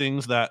a lot of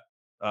things that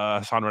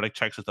Hassan Reddick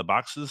checks at the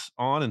boxes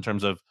on in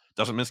terms of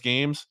doesn't miss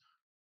games,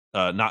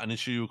 not an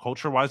issue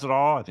culture wise at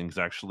all. I think he's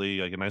actually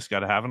like a nice guy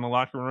to have in the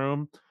locker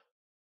room.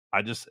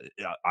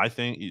 I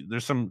think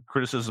there's some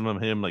criticism of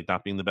him like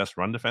not being the best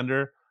run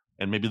defender,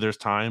 and maybe there's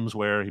times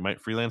where he might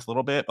freelance a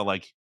little bit, but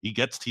like he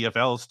gets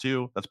TFLs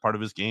too. That's part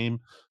of his game.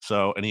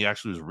 So, and he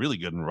actually was really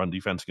good in run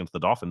defense against the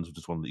Dolphins, which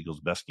is one of the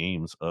Eagles' best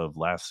games of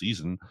last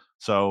season.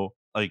 So,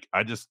 like,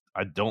 I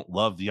don't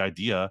love the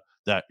idea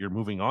that you're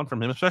moving on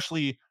from him,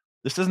 especially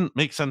this doesn't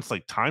make sense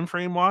like time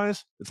frame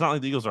wise. It's not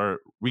like the Eagles are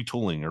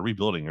retooling or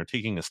rebuilding or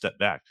taking a step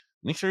back.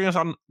 Nick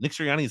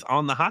Sirianni's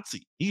on the hot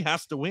seat. He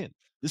has to win.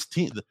 This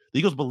team, the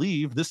Eagles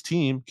believe this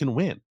team can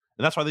win. And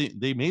that's why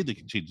they made the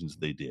changes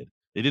they did.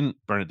 They didn't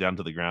burn it down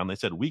to the ground. They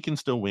said, we can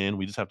still win.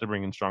 We just have to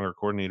bring in stronger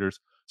coordinators.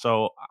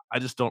 So I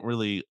just don't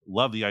really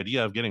love the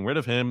idea of getting rid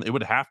of him. It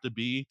would have to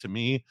be, to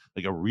me,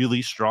 like a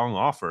really strong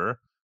offer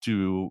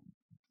to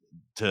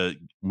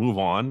move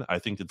on. I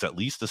think it's at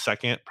least a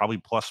second, probably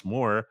plus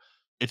more.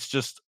 It's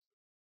just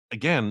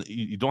again,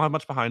 you don't have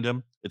much behind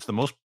him. It's the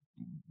most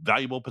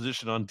valuable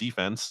position on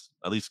defense,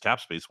 at least cap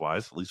space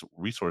wise, at least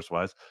resource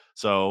wise.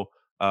 So,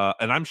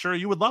 and I'm sure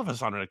you would love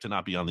Hassan Reddick to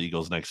not be on the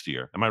Eagles next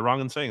year. Am I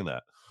wrong in saying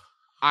that?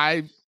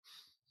 I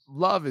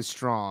love is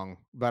strong,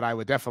 but I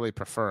would definitely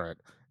prefer it.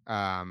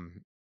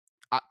 Um,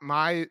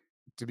 my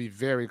to be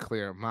very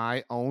clear,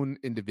 my own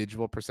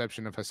individual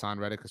perception of Hassan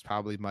Reddick is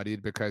probably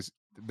muddied because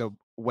the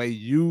way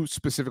you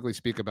specifically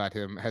speak about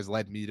him has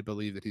led me to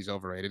believe that he's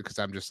overrated because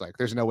I'm just like,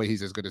 there's no way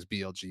he's as good as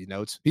BLG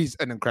notes. He's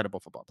an incredible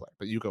football player,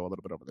 but you go a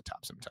little bit over the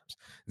top sometimes.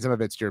 And some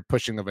of it's your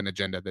pushing of an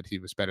agenda that he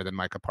was better than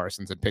Micah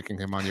Parsons and picking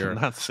him on your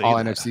Not say all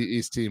that. NFC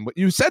East team.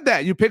 You said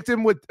that you picked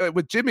him with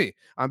Jimmy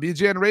on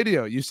BGN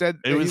Radio. You said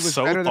It that he was was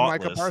so better than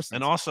Micah thoughtless,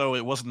 and Parsons. also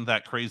it wasn't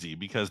that crazy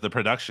because the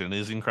production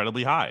is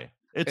incredibly high.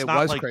 It's It not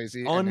was like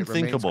crazy, and it remains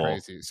unthinkable.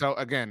 crazy. So,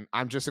 again,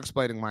 I'm just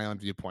explaining my own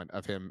viewpoint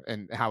of him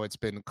and how it's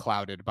been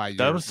clouded by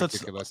That your was such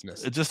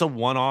ridiculousness. it's just a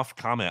one-off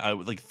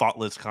comment, like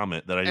thoughtless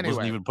comment that I wasn't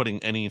Anyway, even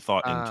putting any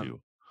thought um,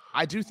 into.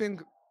 I do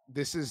think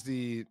this is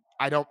the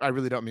I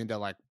really don't mean to,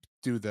 like,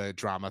 do the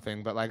drama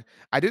thing, but, like,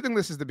 I do think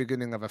this is the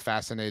beginning of a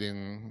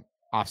fascinating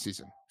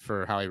offseason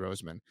for Howie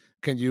Roseman.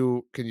 Can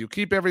you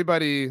keep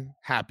everybody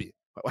happy?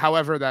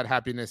 However that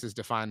happiness is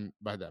defined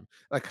by them.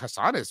 Like,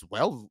 Hassan is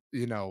well,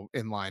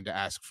 in line to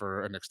ask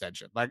for an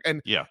extension. Like,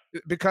 and Yeah,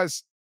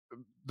 because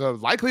the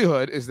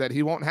likelihood is that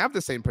he won't have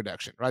the same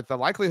production, right? The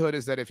likelihood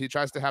is that if he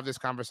tries to have this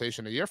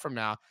conversation a year from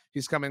now,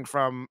 he's coming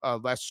from a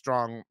less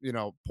strong,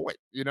 point.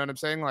 You know what I'm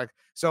saying? Like,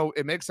 so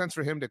it makes sense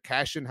for him to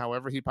cash in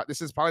however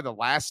this is probably the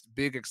last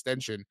big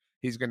extension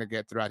he's going to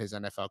get throughout his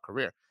NFL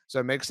career.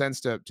 So it makes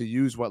sense to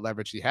use what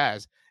leverage he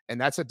has.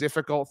 And that's a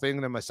difficult thing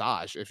to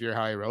massage if you're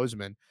Howie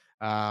Roseman.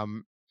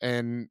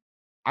 And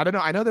I don't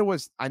know.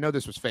 I know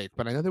this was fake,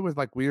 but I know there was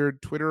like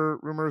weird Twitter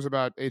rumors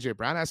about AJ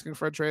Brown asking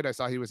for a trade. I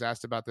saw he was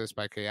asked about this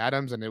by Kay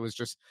Adams, and it was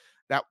just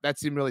that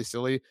seemed really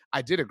silly.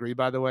 I did agree,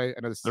 by the way.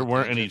 I know this is there a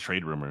weren't any tangent.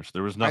 trade rumors.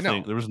 There was I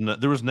nothing. know.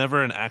 There was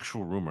never an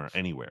actual rumor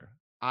anywhere.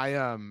 I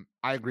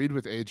agreed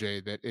with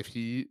AJ that if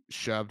he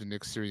shoved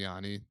Nick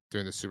Sirianni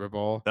during the Super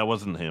Bowl, That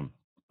wasn't him.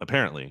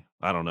 Apparently,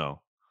 I don't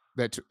know.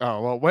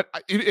 oh well,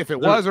 if it There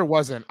was or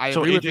wasn't, I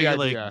So agree with the AJ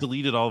like idea.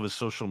 deleted all of his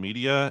social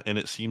media, and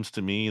it seems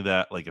to me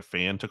that like a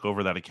fan took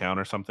over that account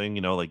or something.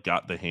 Like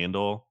got the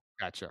handle.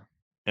 Gotcha.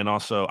 And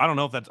also, I don't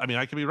know if that's. I mean,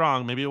 I could be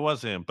wrong. Maybe it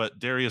was him, but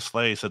Darius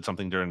Slay said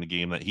something during the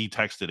game that he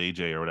texted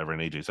AJ or whatever,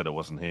 and AJ said it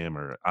wasn't him,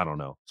 or I don't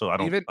know. So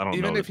Even I don't know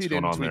even if what's he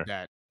going didn't on tweet there.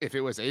 that, if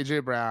it was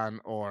AJ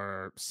Brown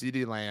or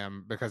CeeDee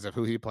Lamb because of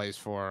who he plays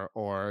for,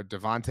 or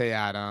Devontae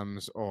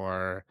Adams,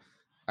 or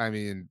I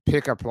mean,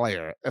 pick a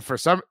player. For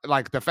some,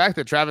 like the fact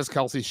that Travis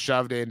Kelsey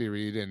shoved Andy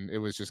Reid and it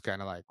was just kind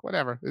of like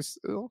whatever. It's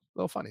a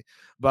little funny,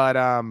 but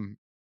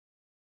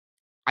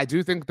I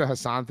do think the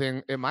Hassan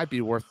thing, it might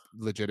be worth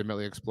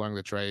legitimately exploring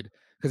the trade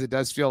because it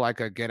does feel like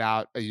a get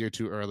out a year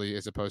too early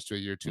as opposed to a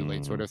year too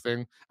late sort Mhm. of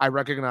thing. I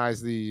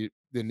recognize the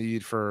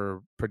need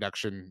for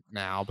production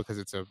now because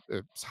it's a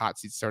hot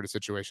seat starter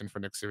situation for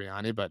Nick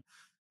Sirianni, but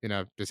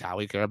does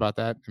Howie care about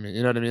that? I mean,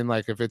 you know what I mean?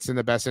 Like if it's in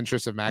the best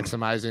interest of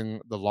maximizing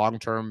the long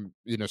term,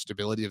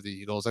 stability of the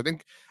Eagles, I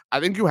think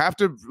you have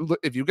to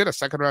if you get a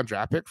second round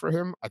draft pick for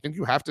him, I think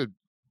you have to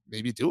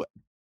maybe do it.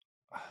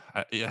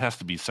 It has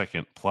to be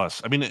second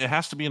plus. I mean, it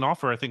has to be an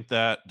offer. I think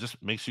that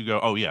just makes you go,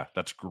 "Oh yeah,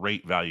 that's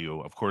great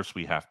value. Of course,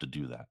 we have to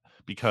do that."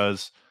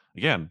 Because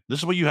again, this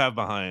is what you have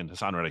behind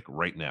Hassan Reddick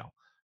right now.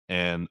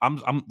 And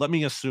let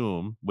me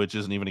assume, which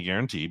isn't even a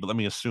guarantee, but let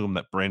me assume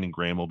that Brandon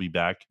Graham will be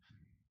back.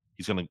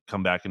 He's going to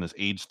come back in his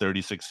age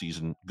 36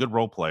 season. Good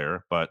role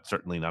player, but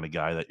certainly not a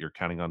guy that you're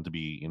counting on to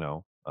be,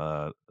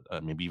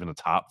 maybe even a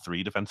top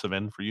three defensive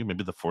end for you,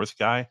 maybe the fourth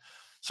guy.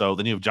 So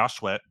then you have Josh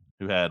Sweat,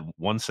 who had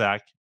one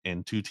sack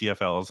and two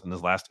TFLs in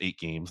his last 8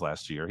 games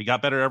last year. He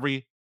got better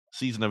every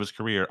season of his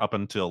career up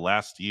until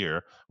last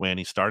year when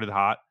he started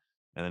hot.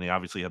 And then he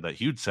obviously had that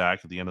huge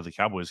sack at the end of the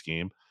Cowboys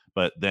game.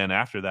 But then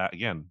after that,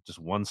 again, just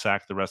one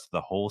sack the rest of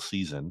the whole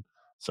season.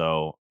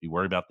 So you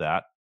worry about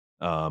that.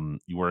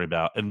 You worry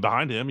about, and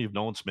behind him, you have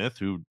Nolan Smith,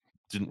 who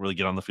didn't really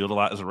get on the field a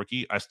lot as a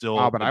rookie. I Oh,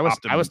 still but am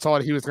I was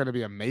told he was gonna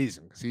be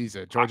amazing because he's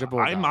a Georgia I'm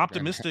Bulldog, and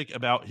optimistic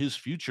about his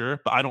future,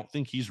 but I don't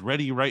think he's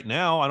ready right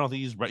now. I don't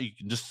think he's ready. You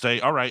can just say,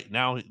 all right,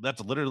 now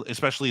that's literally,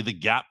 especially the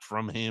gap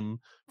from him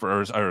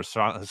or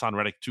Hassan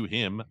Reddick to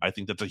him. I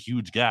think that's a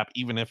huge gap.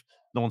 Even if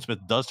Nolan Smith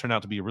does turn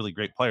out to be a really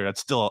great player, that's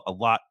still a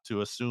lot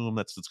to assume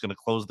that's going to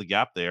close the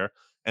gap there.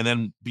 And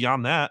then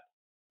beyond that,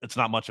 it's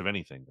not much of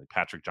anything. Like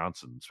Patrick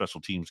Johnson,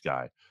 special teams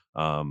guy.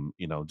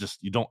 Just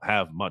you don't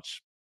have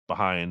much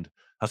behind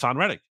Hassan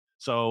Reddick.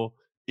 So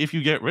if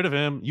you get rid of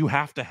him, you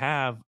have to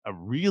have a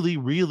really,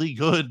 really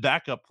good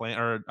backup plan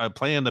or a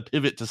plan to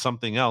pivot to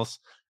something else.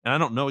 And I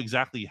don't know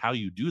exactly how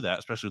you do that,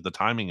 especially with the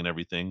timing and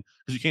everything,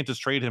 because you can't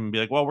just trade him and be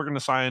like, well, we're going to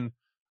sign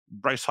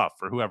Bryce Huff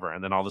or whoever,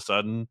 and then all of a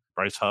sudden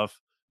Bryce Huff,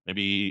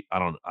 maybe I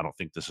don't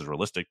think this is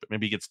realistic, but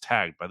maybe he gets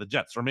tagged by the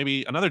Jets or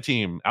maybe another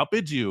team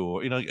outbids you,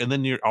 and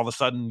then you're all of a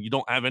sudden you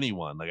don't have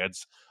anyone. Like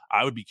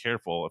I would be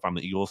careful if I'm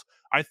the Eagles.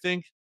 I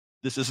think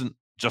this isn't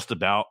just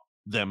about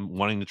them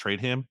wanting to trade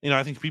him.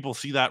 I think people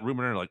see that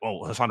rumor and are like,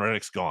 oh, Hassan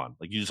Reddick's gone.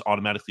 Like you just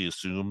automatically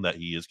assume that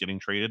he is getting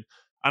traded.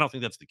 I don't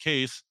think that's the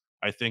case.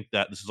 I think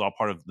that this is all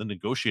part of the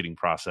negotiating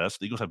process.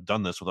 The Eagles have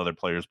done this with other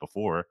players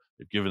before.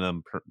 They've given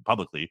them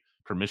publicly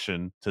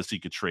permission to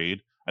seek a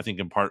trade. I think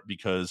in part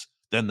because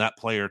then that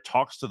player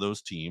talks to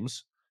those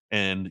teams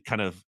and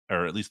kind of,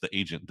 or at least the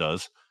agent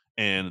does,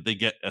 and they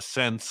get a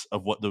sense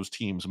of what those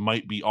teams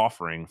might be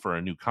offering for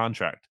a new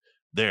contract.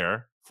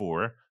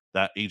 Therefore,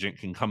 that agent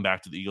can come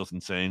back to the Eagles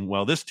and saying,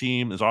 well, this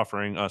team is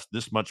offering us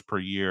this much per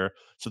year.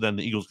 So then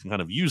the Eagles can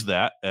kind of use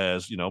that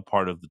as,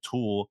 part of the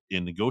tool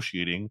in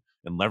negotiating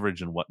and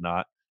leverage and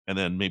whatnot. And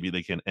then maybe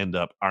they can end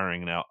up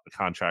ironing out a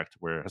contract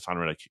where Hassan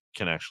Reddick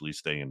can actually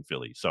stay in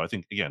Philly. So I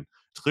think, again,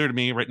 it's clear to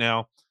me right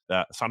now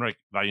that Hassan Reddick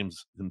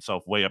values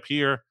himself way up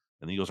here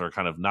and the Eagles are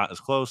kind of not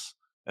as close.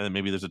 And then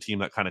maybe there's a team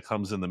that kind of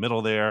comes in the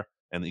middle there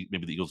and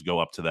maybe the Eagles go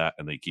up to that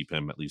and they keep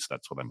him. At least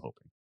that's what I'm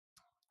hoping.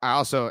 I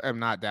also am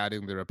not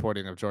doubting the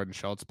reporting of Jordan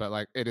Schultz, but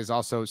like it is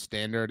also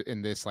standard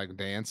in this like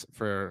dance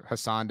for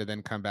Hassan to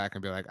then come back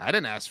and be like, I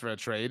didn't ask for a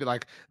trade.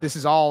 Like this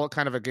is all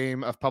kind of a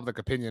game of public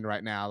opinion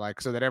right now.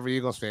 Like so that every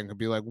Eagles fan can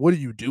be like, what are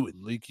you doing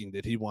leaking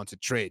that he wants a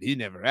trade? He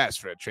never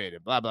asked for a trade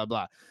and blah blah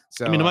blah.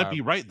 I mean, So it might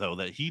be right though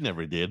that he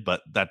never did,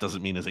 but that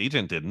doesn't mean his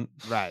agent didn't.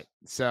 right.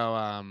 So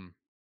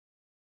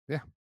yeah.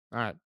 All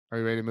right. Are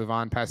you ready to move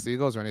on past the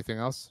Eagles or anything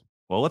else?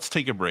 Well, let's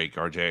take a break,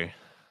 RJ.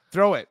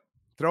 Throw it.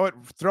 Throw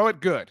it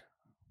good.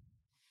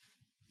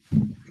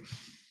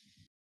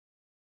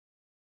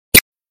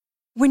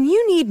 When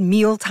you need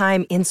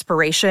mealtime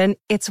inspiration,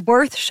 it's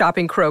worth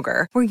shopping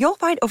Kroger, where you'll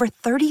find over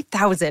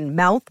 30,000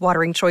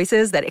 mouthwatering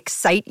choices that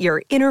excite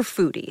your inner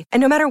foodie. And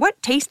no matter what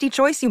tasty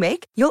choice you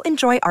make, you'll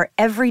enjoy our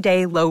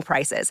everyday low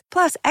prices,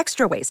 plus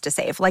extra ways to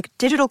save, like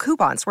digital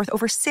coupons worth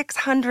over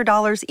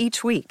 $600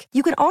 each week.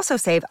 You can also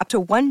save up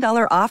to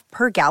 $1 off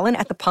per gallon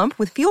at the pump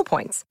with fuel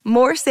points.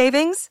 More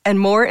savings and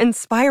more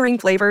inspiring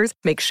flavors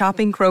make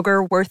shopping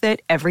Kroger worth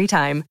it every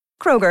time.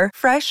 Kroger,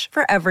 fresh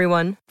for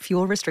everyone.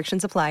 Fuel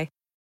restrictions apply.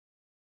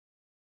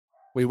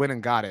 We went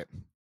and got it.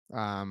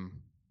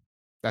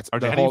 That's RJ, the how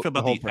do you whole, feel about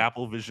the whole the point.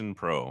 Apple Vision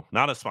Pro?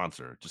 Not a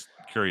sponsor, just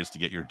curious to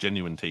get your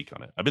genuine take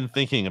on it. I've been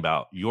thinking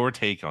about your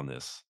take on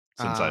this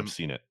since I've Um,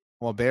 seen it.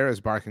 well, Bear is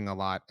barking a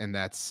lot, and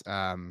that's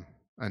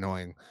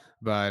annoying.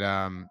 But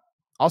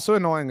also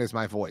annoying is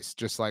my voice,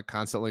 just like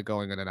constantly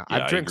going in and out.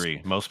 Yeah, I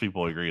agree. Most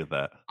people agree with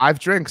that. I've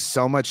drank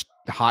so much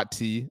hot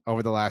tea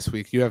over the last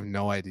week. You have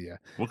no idea.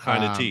 What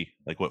kind of Um, tea?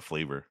 Like what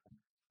flavor?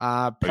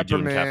 Are you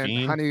doing Peppermint,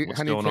 caffeine? What's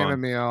honey going on?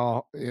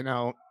 chamomile,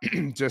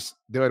 just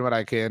doing what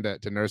I can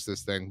to nurse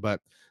this thing.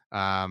 But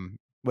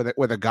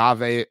with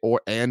agave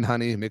or and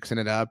honey, mixing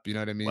it up, you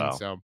know what I mean? Wow.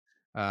 So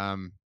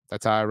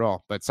that's how I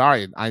roll. But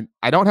sorry,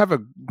 I don't have a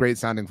great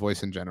sounding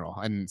voice in general.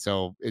 And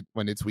so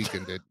when it's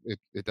weakened,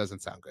 it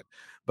doesn't sound good.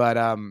 But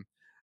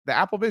the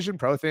Apple Vision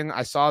Pro thing,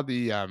 I saw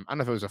the I don't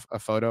know if it was a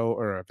photo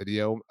or a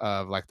video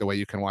of like the way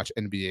you can watch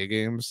NBA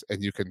games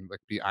and you can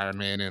like be Iron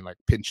Man and like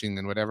pinching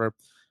and whatever.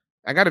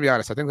 I got to be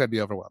honest. I think that'd be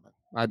overwhelming.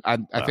 I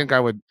Wow. think I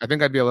would. I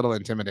think I'd be a little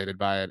intimidated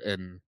by it.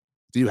 And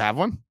do you have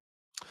one?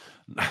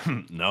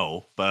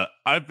 No, but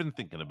I've been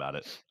thinking about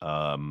it.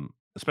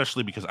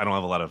 Especially because I don't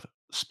have a lot of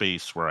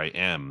space where I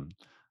am.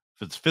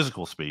 If it's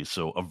physical space,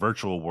 so a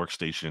virtual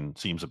workstation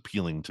seems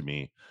appealing to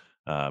me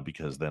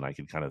because then I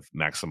can kind of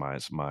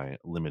maximize my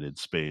limited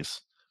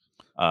space.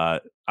 Uh,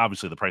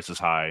 Obviously, the price is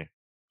high,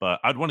 but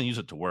I'd want to use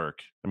it to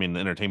work. I mean, the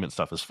entertainment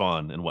stuff is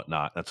fun and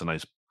whatnot. That's a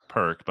nice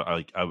perk, but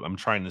I'm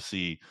trying to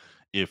see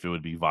if it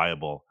would be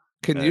viable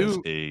Can as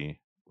you a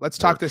let's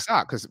talk work. this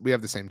out because we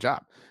have the same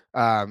job.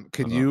 Can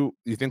Uh-huh.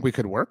 you think we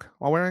could work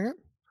while wearing it?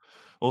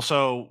 Well,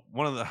 so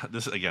one of the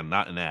this is again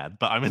not an ad,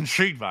 but I'm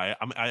intrigued by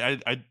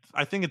it.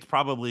 I think it's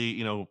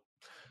probably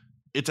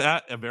it's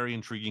at a very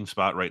intriguing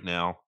spot right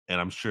now, and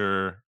I'm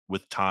sure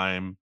with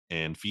time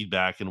and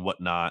feedback and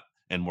whatnot,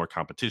 and more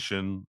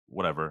competition,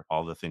 whatever,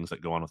 all the things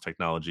that go on with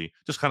technology,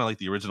 just kind of like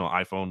the original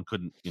iPhone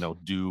couldn't,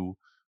 do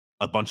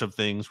a bunch of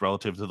things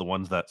relative to the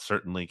ones that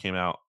certainly came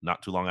out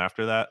not too long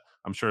after that.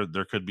 I'm sure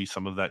there could be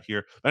some of that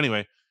here. But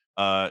anyway,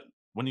 uh,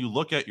 when you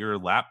look at your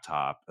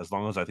laptop, as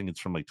long as I think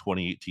it's from like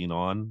 2018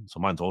 on, so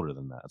mine's older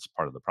than that. That's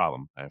part of the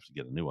problem. I have to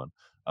get a new one,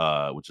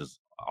 which is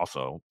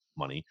also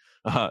money.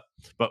 Uh,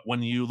 but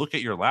when you look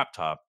at your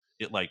laptop,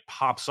 it like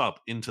pops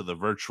up into the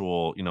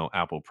virtual,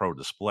 Apple Pro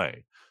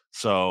display.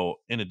 So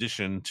in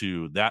addition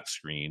to that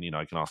screen,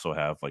 I can also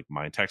have like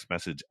my text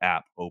message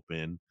app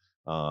open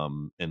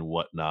and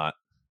whatnot,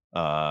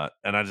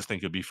 and I just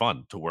think it'd be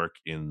fun to work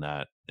in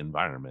that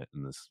environment,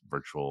 in this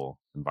virtual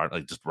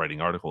environment, like just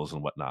writing articles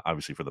and whatnot.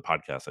 Obviously, for the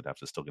podcast, I'd have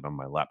to still get on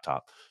my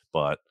laptop,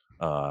 but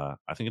I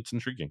think it's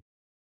intriguing.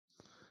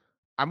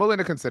 I'm willing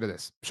to consider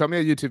this. Show me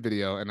a YouTube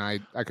video, and I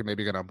could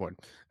maybe get on board.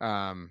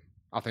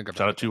 I'll think Shout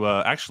about out it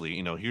though. to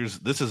actually,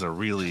 this is a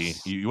really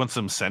you want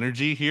some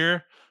synergy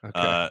here.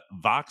 Okay.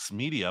 Vox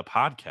Media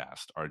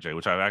podcast, RJ,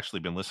 which I've actually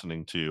been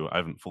listening to. I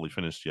haven't fully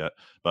finished yet,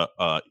 but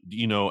do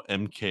you know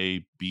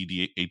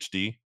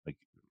MKBDHD? Like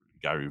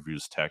guy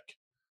reviews tech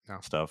No.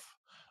 stuff.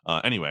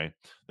 Anyway,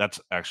 that's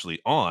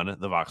actually on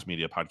the Vox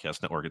Media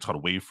Podcast Network. It's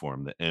called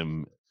Waveform,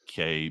 the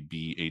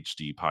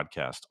MKBHD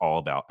podcast, all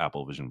about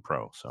Apple Vision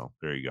Pro. So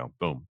there you go.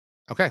 Boom.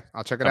 Okay,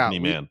 I'll check it Company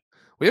out. man.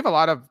 We have a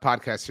lot of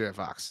podcasts here at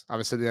Vox.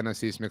 Obviously, the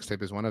NFC East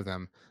Mixtape is one of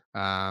them.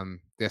 The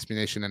SB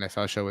Nation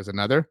NFL show is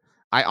another.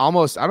 I don't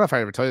know if I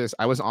ever told you this.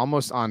 I was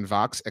almost on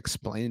Vox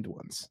Explained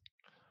once.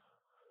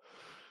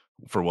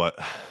 For what?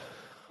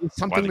 It's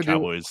Why something the to do.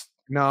 Cowboys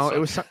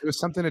No, suck. it was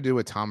something to do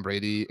with Tom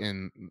Brady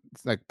and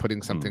like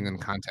putting something in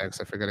Mm.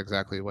 context. I forget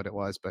exactly what it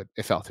was, but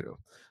it fell through.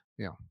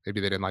 Maybe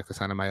they didn't like the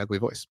sound of my ugly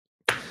voice.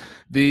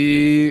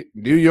 The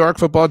New York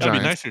Football Gotta be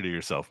Giants. nicer to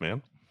yourself,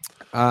 man.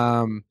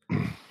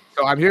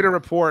 So I'm here to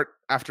report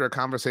after a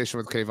conversation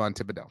with Kayvon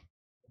Thibodeau.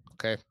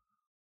 Okay.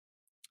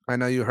 I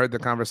know you heard the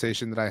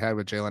conversation that I had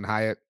with Jalen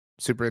Hyatt.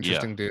 Super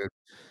interesting dude.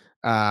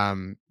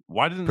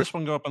 Why didn't this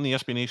one go up on the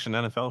SB Nation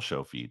NFL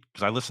show feed?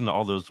 Because I listened to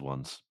all those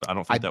ones, but I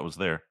don't think that was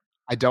there.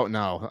 I don't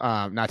know.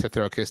 Not to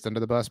throw Kiss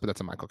under the bus, but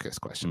that's a Michael Kiss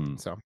question.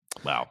 So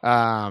wow.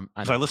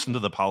 I listened to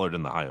the Pollard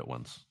and the Hyatt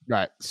ones.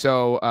 Right.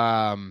 So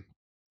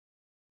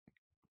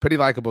pretty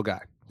likable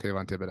guy,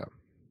 Kayvon Thibodeau.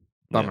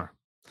 Bummer.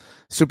 Yeah.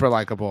 Super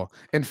likable.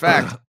 In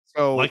fact,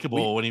 so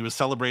likable when he was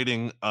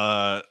celebrating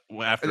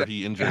after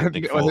he injured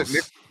Nick Foles. Was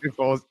it Nick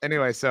Foles?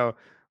 Anyway, so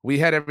we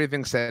had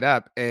everything set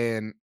up,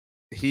 and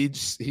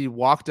he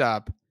walked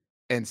up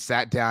and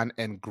sat down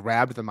and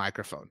grabbed the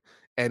microphone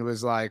and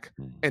was like,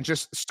 and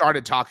just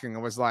started talking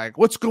and was like,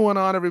 "What's going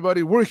on,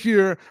 everybody? We're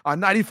here on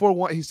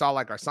 94.1." He saw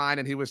like our sign,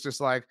 and he was just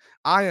like,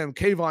 "I am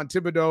Kayvon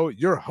Thibodeau,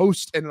 your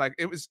host," and like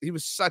he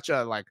was such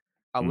a like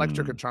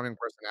electric and charming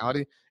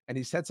personality, and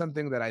he said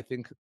something that I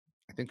think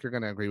you're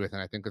going to agree with,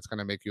 and I think it's going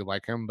to make you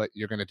like him, but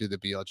you're going to do the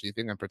BLG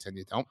thing and pretend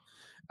you don't.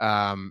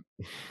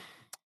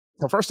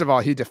 So first of all,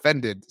 he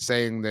defended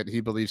saying that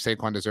he believes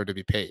Saquon deserved to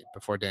be paid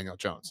before Daniel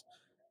Jones,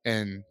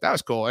 and that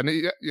was cool.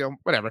 And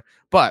whatever.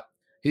 But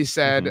he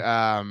said,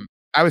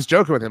 I was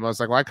joking with him. I was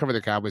like, "Well, I cover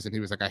the Cowboys," and he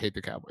was like, "I hate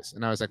the Cowboys."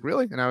 And I was like,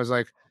 "Really?" And I was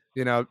like,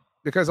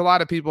 because a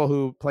lot of people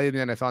who play in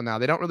the NFL now,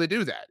 they don't really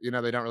do that. They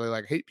don't really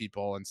like hate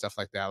people and stuff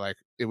like that. Like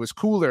it was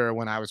cooler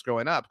when I was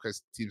growing up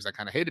because teams like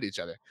kind of hated each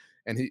other.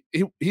 And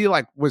he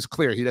like was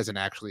clear he doesn't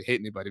actually hate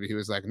anybody, but he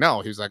was like,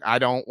 no, he was like, I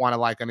don't want to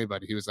like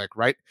anybody. He was like,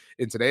 right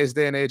in today's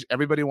day and age,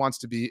 everybody wants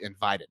to be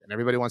invited and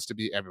everybody wants to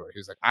be everywhere. He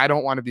was like, I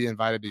don't want to be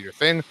invited to your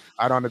thing.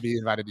 I don't want to be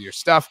invited to your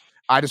stuff.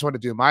 I just want to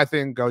do my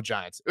thing. Go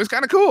Giants. It was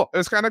kind of cool. It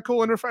was kind of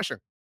cool and refreshing.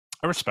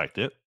 I respect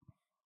it.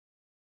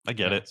 I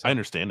get it. So I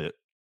understand it.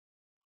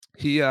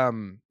 He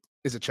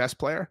is a chess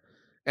player.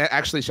 And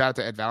actually, shout out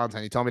to Ed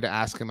Valentine. He told me to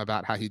ask him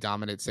about how he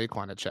dominates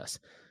Saquon at chess.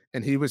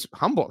 And he was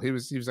humble. He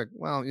was like,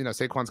 well,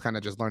 Saquon's kind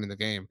of just learning the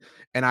game.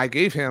 And I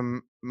gave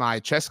him my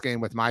chess game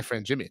with my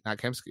friend Jimmy, not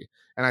Kemsky.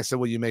 And I said,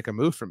 will you make a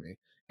move for me?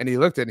 And he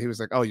looked at it and he was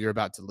like, oh, you're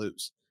about to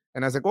lose.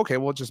 And I was like, okay,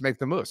 we'll just make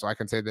the move. So I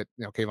can say that,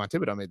 Kayvon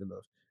Thibodeau made the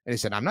move. And he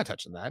said, I'm not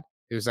touching that.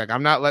 He was like,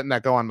 I'm not letting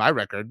that go on my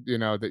record,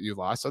 that you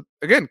lost. So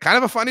again, kind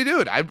of a funny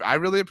dude. I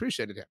really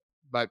appreciated him.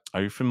 But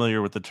are you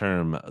familiar with the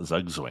term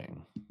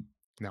Zugzwang?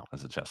 No.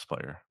 As a chess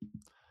player.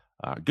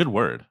 Good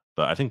word,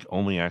 but I think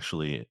only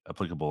actually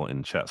applicable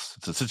in chess.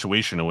 It's a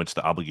situation in which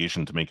the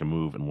obligation to make a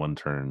move in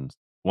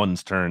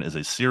one's turn is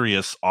a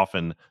serious,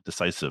 often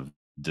decisive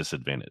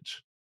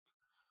disadvantage.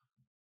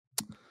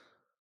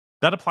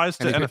 That applies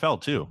to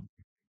NFL too.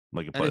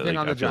 Like a play,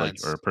 I feel like,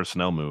 or a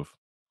personnel move.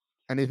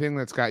 Anything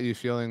that's got you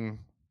feeling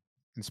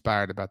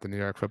inspired about the New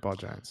York Football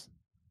Giants?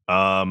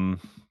 The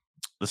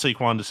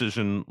Saquon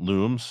decision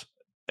looms.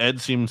 Ed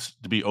seems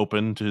to be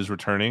open to his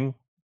returning.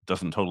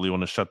 doesn't totally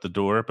want to shut the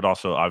door, but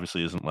also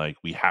obviously isn't like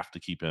we have to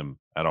keep him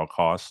at all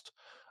cost.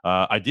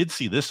 I did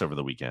see this over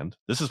the weekend.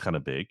 This is kind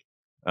of big.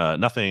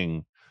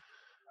 Nothing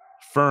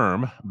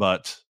firm,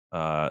 but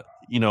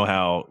you know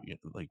how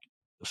like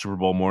Super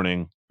Bowl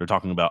morning they're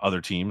talking about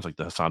other teams like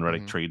the Hassan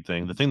Reddick Mhm. trade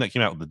thing. The thing that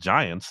came out with the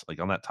Giants, like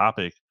on that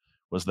topic,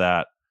 was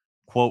that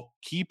quote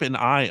keep an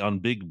eye on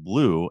Big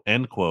Blue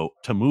end quote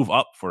to move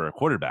up for a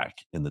quarterback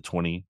in the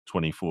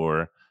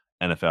 2024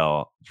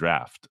 NFL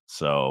draft.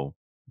 So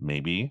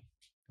maybe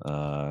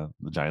the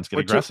Giants get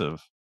We're too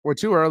aggressive. we're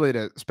too early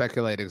to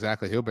speculate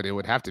exactly who, but it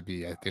would have to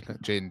be, I think,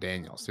 Jaden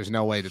Daniels. There's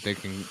no way that they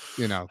can,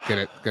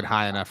 get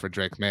high enough for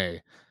Drake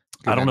May,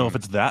 I don't know if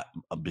given. it's that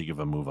big of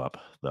a move up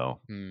though.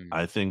 Hmm.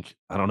 I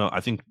don't know.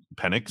 I think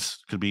Penix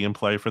could be in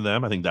play for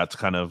them. I think that's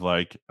kind of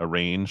like a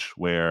range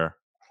where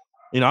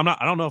I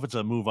don't know if it's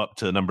a move up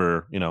to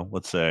number,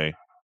 let's say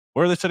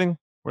where are they sitting?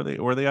 Where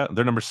are they at?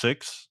 They're number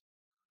 6,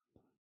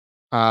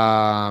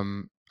 I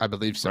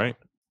believe so. right?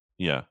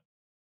 Yeah.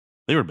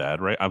 They were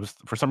bad, right? I was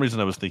for some reason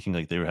I was thinking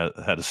like they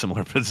had a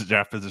similar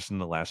draft position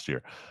to last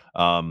year.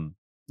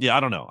 Yeah, I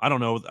don't know. I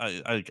don't know.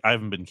 I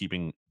haven't been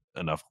keeping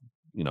enough,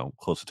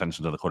 close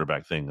attention to the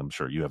quarterback thing. I'm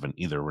sure you haven't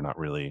either. We're not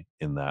really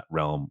in that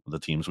realm. The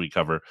teams we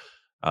cover,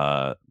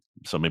 uh,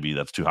 so maybe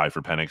that's too high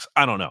for Penix.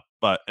 I don't know.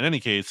 But in any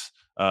case,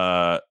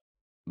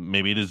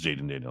 maybe it is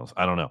Jaden Daniels.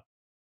 I don't know.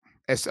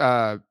 It's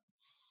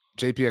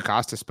JP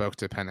Acosta spoke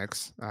to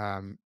Penix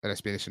at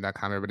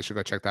SBNation.com. Everybody should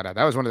go check that out.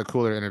 That was one of the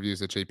cooler interviews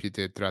that JP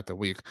did throughout the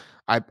week.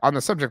 On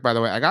the subject, by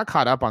the way, I got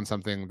caught up on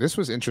something. This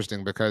was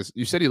interesting because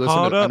you said you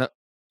listened Caught to. up.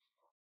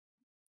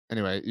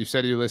 Anyway, you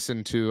said you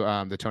listened to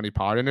the Tony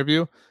Pollard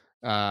interview.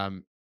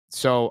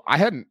 So I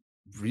hadn't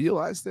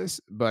realized this,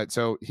 but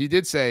so he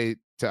did say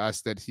to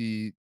us that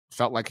he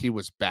felt like he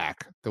was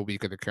back the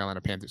week of the Carolina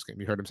Panthers game.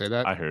 You heard him say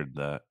that? I heard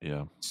that.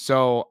 Yeah.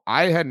 So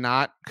I had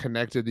not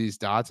connected these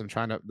dots. I'm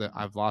trying to.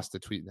 I've lost the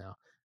tweet now.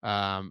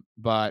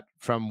 But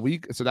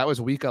so that was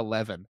week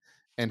 11,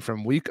 and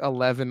from week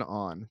 11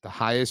 on, the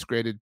highest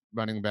graded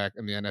running back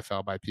in the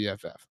NFL by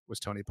PFF was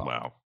Tony Pollard.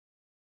 Wow.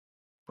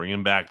 Bring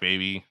him back,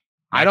 baby.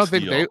 I Max don't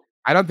think they. deal.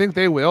 I don't think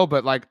they will,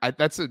 but like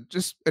that's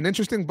just an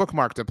interesting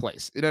bookmark to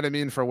place. You know what I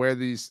mean for where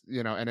these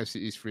NFC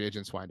East free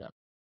agents wind up.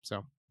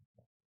 So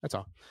that's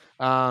all.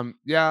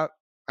 Yeah,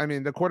 I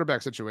mean the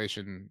quarterback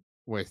situation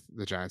with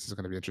the Giants is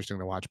going to be interesting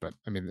to watch, but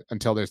I mean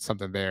until there's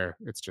something there,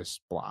 it's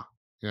just blah.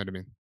 You know what I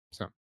mean?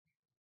 So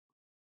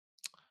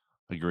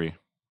Agree.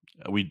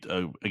 We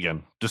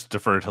again just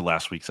defer to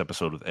last week's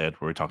episode with Ed,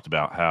 where we talked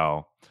about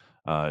how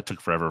it took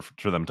forever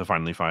for them to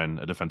finally find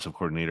a defensive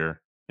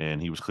coordinator,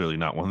 and he was clearly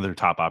not one of their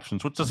top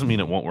options. Which doesn't mean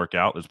it won't work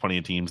out. There's plenty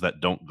of teams that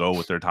don't go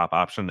with their top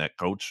option at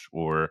coach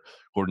or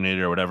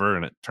coordinator or whatever,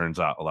 and it turns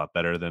out a lot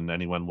better than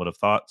anyone would have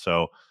thought.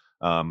 So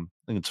I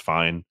think it's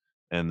fine.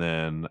 And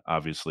then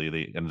obviously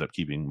they ended up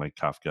keeping Mike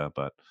Kafka,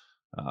 but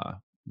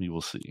we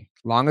will see.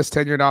 longest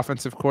tenured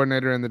offensive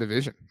coordinator in the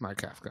division, Mike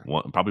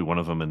Kafka. Probably one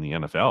of them in the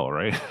NFL,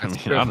 right? I That's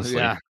mean, true. honestly.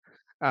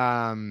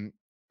 Yeah.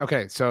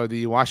 Okay, so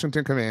the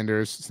Washington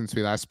Commanders, since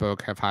we last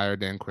spoke, have hired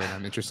Dan Quinn.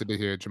 I'm interested to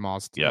hear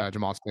Jamal's Yeah.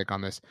 take on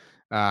this.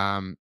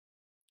 I'm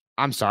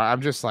sorry.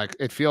 I'm just like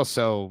it feels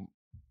so.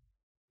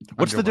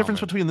 What's the difference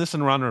underwhelming. between this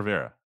and Ron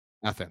Rivera?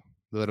 Nothing.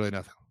 Literally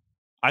nothing.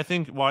 I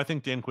think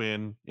Dan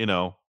Quinn,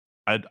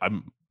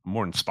 I'm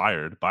more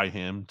inspired by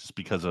him just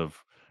because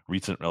of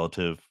recent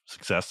relative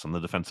success on the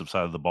defensive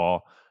side of the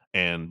ball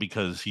and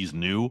because he's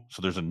new.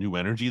 So there's a new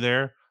energy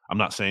there. I'm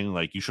not saying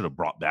like you should have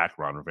brought back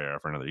Ron Rivera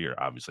for another year,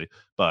 obviously,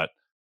 but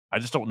I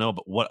just don't know.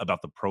 But what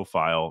about the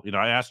profile?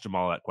 I asked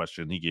Jamal that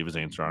question. He gave his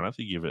answer on it. I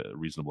think he gave a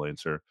reasonable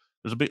answer.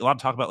 There's a lot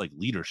of talk about like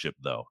leadership,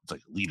 though. It's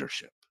like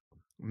leadership.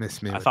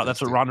 Miss me. I with thought this,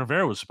 that's what dude. Ron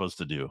Rivera was supposed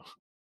to do.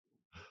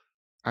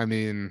 I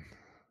mean,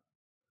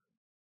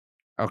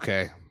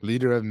 okay,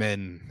 leader of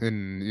men,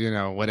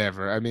 and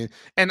whatever. I mean,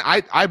 and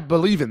I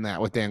believe in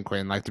that with Dan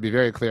Quinn. Like to be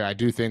very clear, I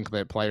do think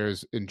that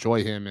players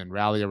enjoy him and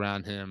rally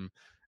around him,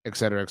 et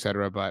cetera, et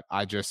cetera. But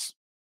I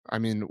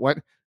mean,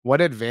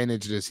 what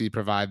advantage does he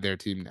provide their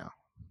team now?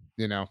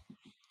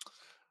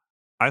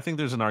 I think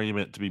there's an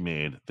argument to be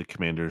made. The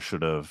Commanders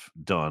should have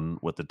done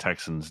what the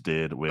Texans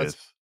did with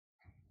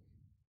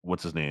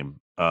what's his name,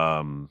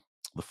 the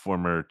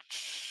former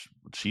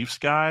Chiefs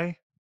guy,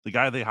 the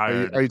guy they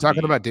hired. Are you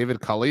talking about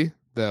David Culley,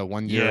 the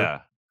 1 year?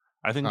 Yeah,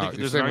 I think You're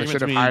there's an saying we argument should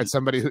to have be hired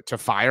somebody to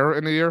fire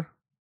in a year?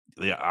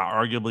 Yeah,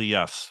 arguably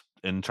yes,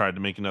 and tried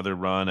to make another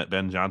run at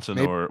Ben Johnson,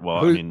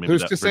 Maybe, maybe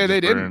who's that to say bridge they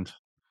is didn't? burned.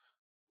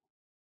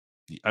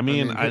 I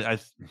mean, mean, I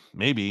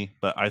maybe,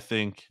 but I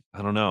think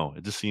I don't know.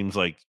 It just seems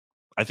like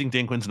I think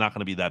Dan Quinn's not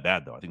going to be that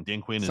bad, though. I think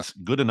Dan Quinn is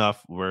good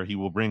enough where he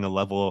will bring a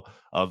level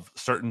of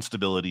certain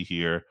stability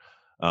here.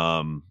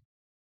 I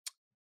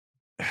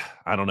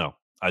don't know.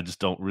 I just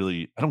don't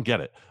get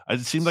it.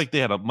 It seemed like they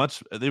have a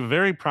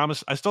very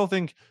promise. I still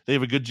think they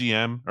have a good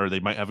GM, or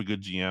they might have a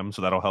good GM,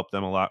 so that'll help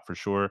them a lot for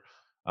sure.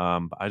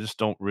 But I just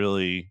don't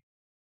really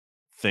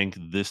think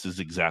this is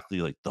exactly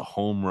like the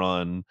home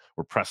run.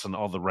 We're pressing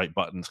all the right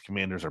buttons.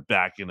 Commanders are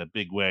back in a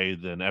big way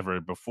than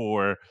ever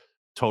before.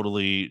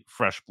 Totally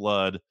fresh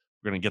blood.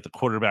 We're going to get the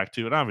quarterback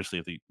too. And obviously,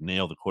 if they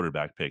nail the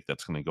quarterback pick,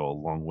 that's going to go a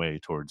long way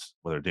towards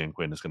whether Dan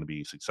Quinn is going to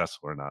be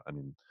successful or not. I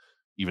mean,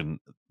 even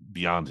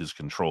beyond his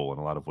control in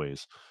a lot of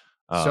ways.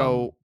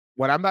 So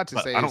what I'm about to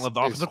But say I don't love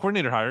the offensive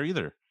coordinator hire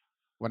either.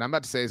 What I'm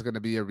about to say is going to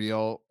be a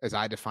real, as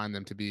I define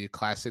them to be,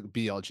 classic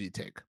BLG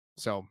take.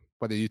 So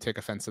whether you take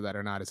offense to that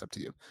or not is up to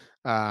you.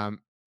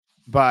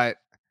 But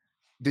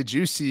did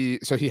you see?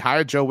 So he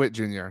hired Joe Witt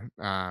Jr.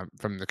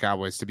 From the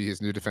Cowboys to be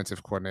his new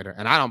defensive coordinator,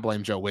 and I don't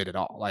blame Joe Witt at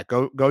all. Like,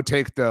 go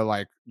take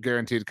the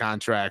guaranteed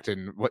contract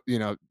and what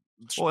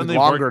Well, and they've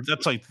longer. worked.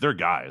 That's like they're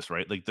guys,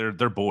 right? Like they're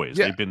boys.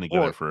 Yeah, They've been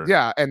together for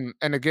and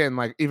again,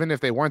 like even if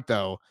they weren't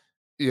though,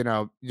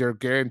 you're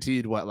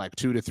guaranteed what, like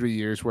 2 to 3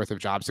 years worth of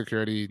job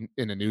security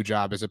in a new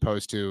job, as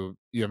opposed to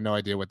you have no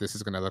idea what this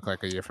is going to look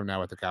like a year from now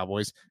with the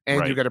Cowboys, and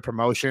you Right. get a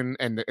promotion,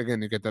 and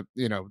again you get the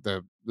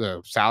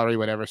the salary,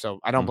 whatever. So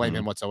I don't blame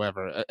him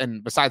whatsoever.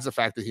 And besides the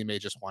fact that he may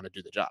just want to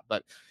do the job,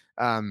 but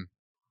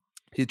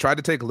he tried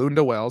to take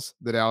Lunda Wells,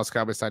 the Dallas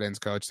Cowboys tight ends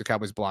coach. The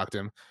Cowboys blocked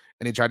him,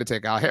 and he tried to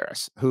take Al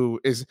Harris, who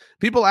is,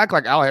 people act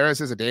like Al Harris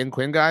is a Dan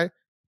Quinn guy.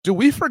 Do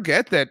we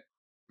forget that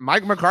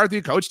Mike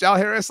McCarthy coached Al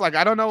Harris? Like,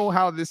 I don't know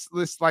how this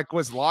like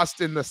was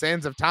lost in the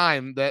sands of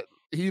time that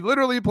he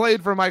literally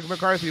played for Mike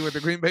McCarthy with the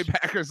Green Bay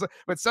Packers,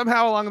 but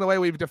somehow along the way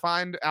we've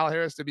defined Al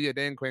Harris to be a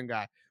Dan Quinn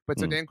guy. But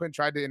so Dan Quinn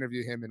tried to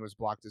interview him and was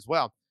blocked as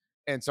well.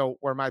 And so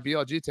where my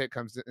BLG take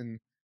comes in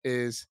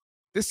is,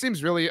 this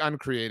seems really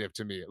uncreative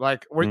to me.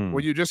 Like, were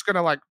you just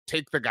gonna like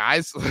take the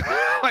guys,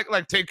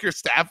 like take your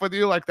staff with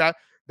you like that?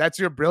 That's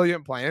your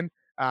brilliant plan.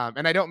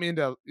 And I don't mean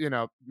to,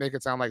 make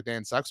it sound like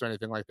Dan sucks or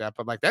anything like that,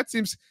 but like that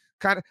seems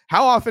kind of.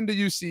 How often do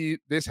you see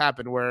this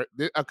happen where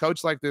a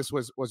coach like this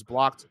was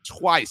blocked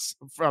twice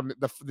from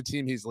the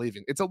team he's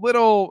leaving? It's a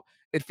little.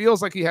 It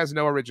feels like he has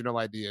no original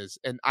ideas,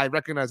 and I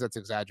recognize that's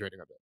exaggerating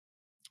a bit.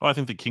 Well, I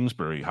think the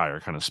Kingsbury hire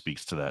kind of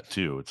speaks to that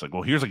too. It's like,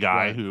 well, here's a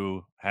guy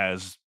who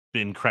has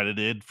been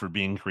credited for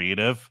being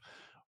creative,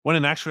 when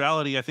in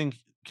actuality, I think,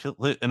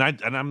 and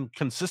I'm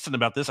consistent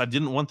about this. I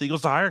didn't want the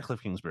Eagles to hire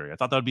Cliff Kingsbury. I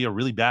thought that would be a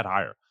really bad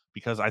hire,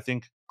 because I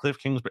think Cliff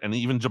Kingsbury, and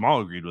even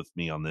Jamal agreed with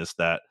me on this,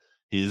 that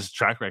his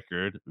track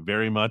record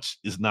very much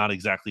is not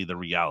exactly the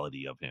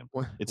reality of him.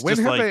 It's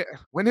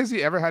when has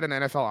he ever had an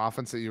NFL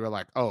offense that you were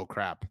like, oh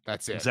crap,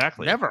 that's it?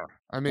 Exactly. Never.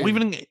 I mean,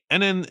 well,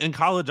 even in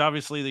college,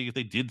 obviously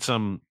they did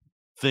some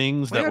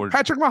things that were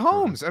Patrick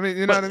Mahomes. I mean,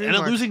 you know what I mean? And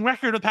a losing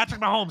record with Patrick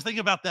Mahomes. Think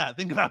about that.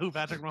 Think about who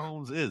Patrick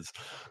Mahomes is.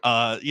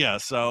 Yeah.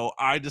 So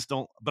I just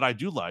don't. But I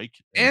do like.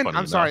 And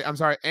I'm sorry.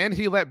 And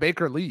he let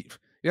Baker leave.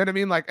 You know what I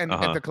mean? Like, and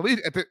at the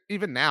collegiate,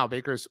 even now,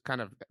 Baker's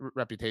kind of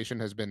reputation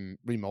has been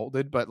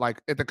remolded. But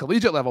like at the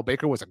collegiate level,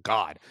 Baker was a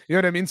god. You know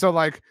what I mean? So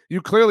like,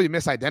 you clearly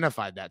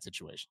misidentified that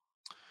situation.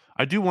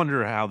 I do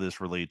wonder how this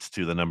relates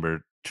to the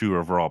number 2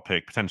 overall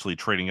pick, potentially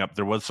trading up.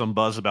 There was some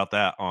buzz about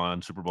that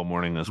on Super Bowl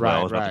morning as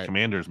well, about the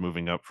Commanders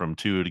moving up from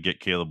 2 to get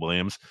Caleb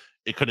Williams.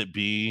 Could it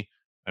be,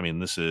 I mean,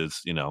 this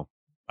is,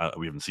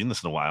 we haven't seen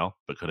this in a while,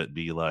 but could it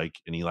be like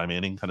an Eli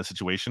Manning kind of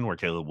situation where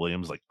Caleb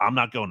Williams, like, I'm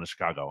not going to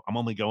Chicago. I'm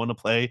only going to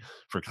play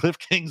for Cliff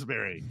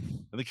Kingsbury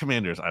and the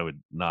Commanders. I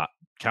would not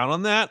count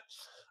on that,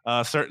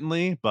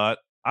 certainly, but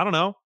I don't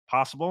know,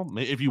 possible.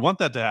 If you want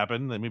that to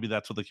happen, then maybe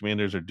that's what the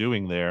Commanders are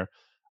doing there.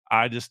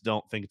 I just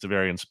don't think it's a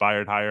very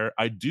inspired hire.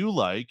 I do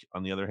like,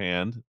 on the other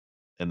hand,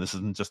 and this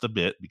isn't just a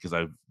bit because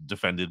I've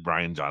defended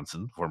Brian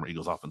Johnson, former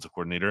Eagles offensive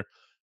coordinator.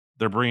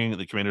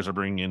 The Commanders are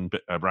bringing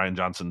in Brian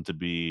Johnson to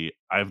be,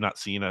 I have not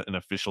seen an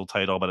official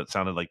title, but it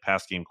sounded like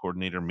pass game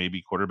coordinator,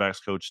 maybe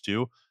quarterbacks coach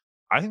too.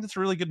 I think that's a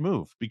really good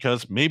move,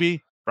 because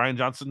maybe Brian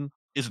Johnson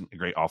isn't a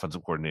great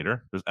offensive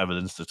coordinator. There's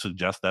evidence to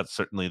suggest that's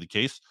certainly the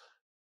case.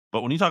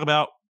 But when you talk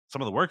about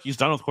some of the work he's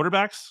done with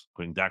quarterbacks,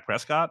 including Dak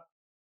Prescott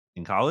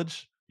in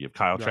college, you have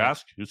Kyle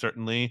Trask, who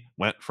certainly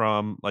went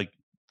from like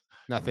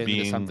nothing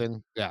to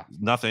something,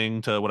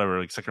 nothing to whatever,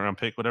 like second round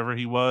pick, whatever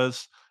he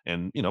was,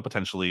 and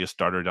potentially a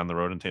starter down the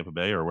road in Tampa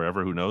Bay or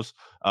wherever, who knows.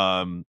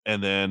 And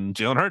then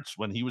Jalen Hurts,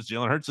 when he was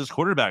Jalen Hurts'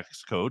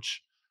 quarterbacks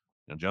coach,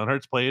 Jalen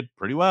Hurts played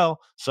pretty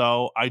well.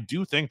 So I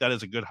do think that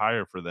is a good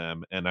hire for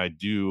them, and I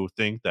do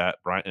think that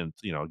Brian,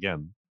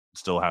 again,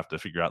 still have to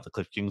figure out the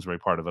Cliff Kingsbury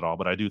part of it all,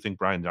 but I do think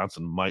Brian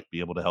Johnson might be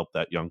able to help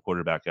that young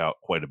quarterback out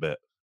quite a bit.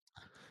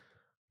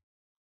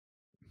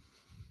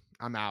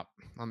 I'm out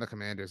on the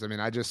Commanders. I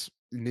mean, I just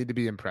need to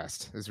be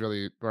impressed is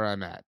really where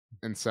I'm at.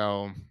 And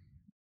so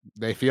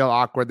they feel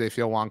awkward, they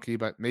feel wonky,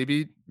 but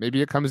maybe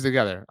it comes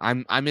together.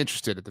 I'm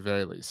interested at the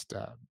very least.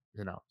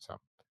 So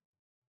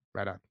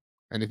right on.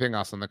 Anything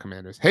else on the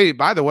Commanders? Hey,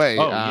 by the way,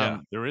 yeah,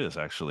 there is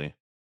actually.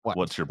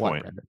 What's your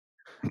point? Brandon?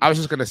 I was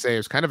just going to say it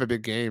was kind of a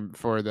big game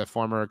for the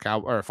former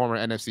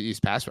NFC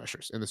East pass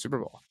rushers in the Super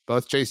Bowl.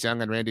 Both Chase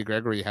Young and Randy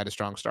Gregory had a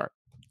strong start.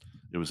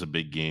 It was a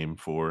big game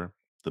for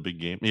the big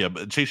game. Yeah,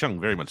 but Chase Young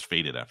very much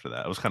faded after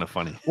that. It was kind of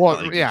funny. Well,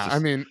 I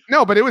mean,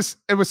 no, but it was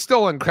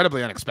still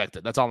incredibly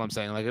unexpected. That's all I'm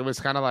saying. Like, it was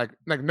kind of like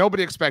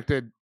nobody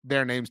expected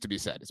their names to be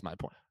said, is my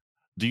point.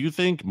 Do you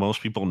think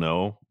most people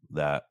know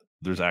that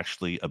there's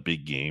actually a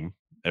big game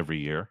every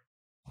year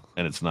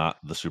and it's not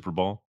the Super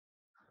Bowl?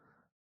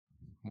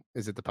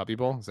 Is it the Puppy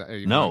Bowl? Is that, are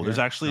you going No, there's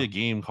here? actually No. a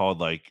game called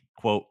like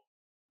quote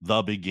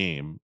the big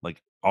game,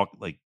 like all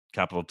like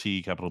capital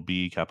T, capital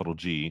B, capital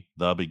G,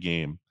 the big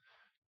game.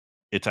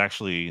 It's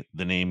actually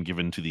the name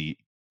given to the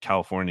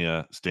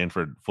California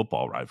Stanford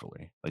football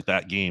rivalry. Like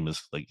that game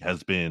is like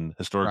has been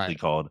historically Right.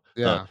 called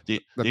Yeah.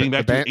 dating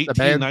back to The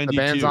band's on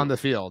 1892. the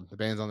field. The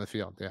band's on the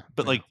field. Yeah.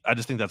 But Yeah. like I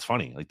just think that's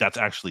funny. Like that's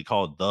actually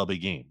called the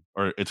big game,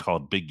 or it's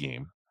called big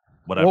game,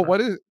 Well,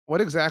 whatever.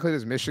 what exactly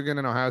does Michigan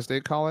and Ohio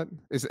State call it?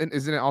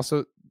 Isn't it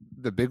also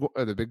the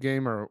big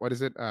game, or what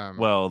is it?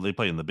 Well, they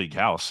play in the big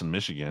house in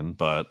Michigan,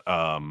 but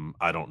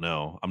I don't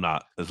know. I'm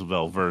not as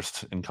well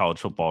versed in college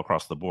football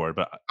across the board,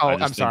 but I Oh, I'm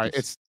just think sorry.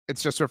 it's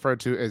It's just referred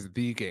to as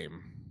the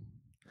game.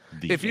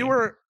 the If you game.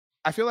 were,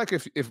 I feel like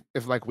if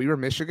like we were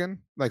Michigan,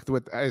 like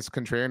with as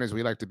contrarian as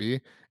we like to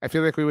be, I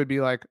feel like we would be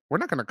like, we're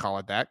not going to call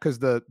it that because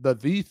the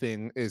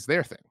thing is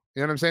their thing.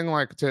 You know what I'm saying?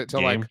 Like to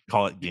like, Game,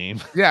 call it game.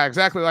 yeah,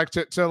 exactly. Like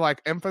to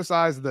like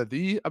emphasize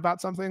the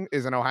about something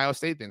is an Ohio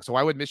State thing. So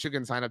why would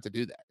Michigan sign up to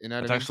do that? You know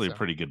what I That's mean? actually a So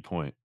pretty good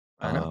point.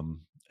 I know.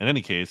 In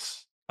any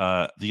case,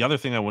 the other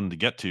thing I wanted to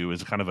get to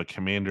is kind of a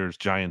Commanders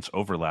Giants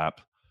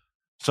overlap.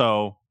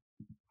 So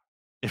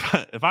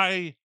if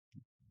I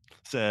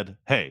said,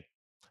 "Hey,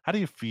 how do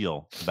you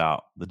feel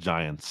about the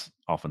Giants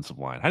offensive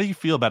line? How do you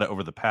feel about it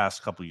over the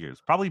past couple of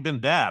years? Probably been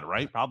bad,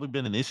 right? Probably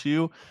been an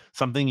issue,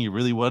 something you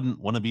really wouldn't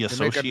want to be You're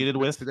making associated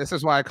with. this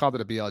is why I called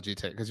it a BLG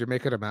take because you're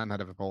making a mountain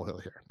out of a molehill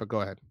here. But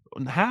go ahead.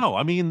 How?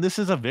 I mean, this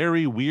is a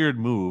very weird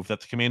move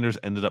that the Commanders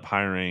ended up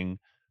hiring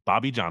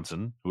Bobby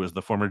Johnson, who is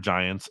the former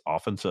Giants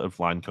offensive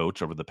line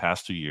coach over the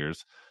past 2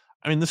 years.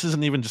 I mean, this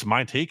isn't even just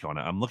my take on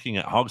it. I'm looking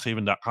at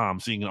hogshaven.com,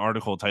 seeing an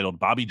article titled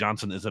Bobby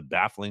Johnson is a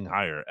baffling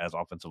hire as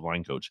offensive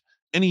line coach.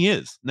 And he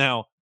is.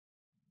 Now,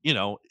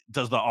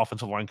 does the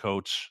offensive line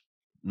coach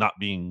not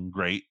being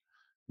great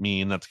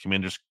mean that the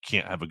Commanders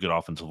can't have a good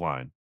offensive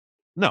line?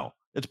 No,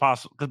 it's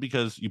possible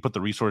because you put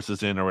the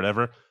resources in or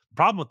whatever. The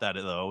problem with that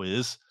though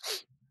is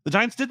the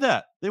Giants did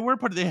that.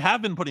 They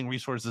have been putting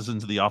resources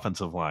into the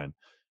offensive line,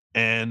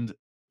 and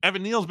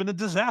Evan Neal's been a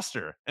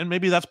disaster. And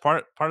maybe that's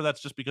part of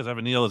that's just because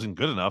Evan Neal isn't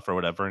good enough or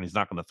whatever, and he's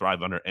not going to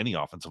thrive under any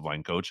offensive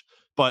line coach.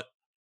 But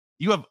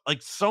you have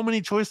like so many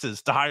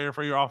choices to hire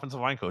for your offensive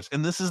line coach,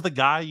 and this is the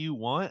guy you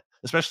want,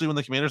 especially when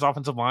the Commanders'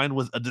 offensive line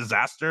was a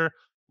disaster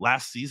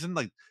last season.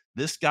 Like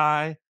this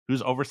guy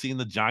who's overseeing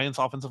the Giants'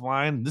 offensive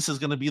line, this is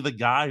going to be the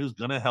guy who's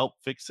going to help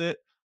fix it.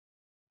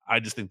 I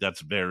just think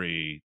that's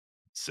very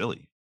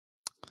silly.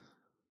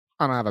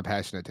 I don't have a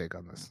passionate take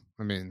on this.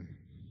 I mean,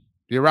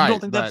 you're You right, don't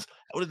think but that's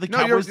the no,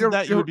 Cowboys did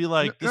that? You would be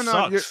like, this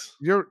sucks.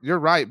 you're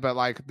right, but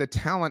like the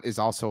talent is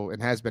also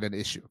and has been an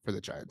issue for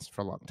the Giants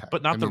for a long time.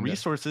 But not I the mean,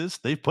 resources.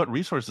 They've put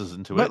resources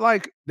into but it.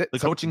 like The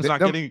coaching's not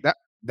getting.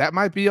 that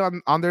might be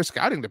on their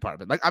scouting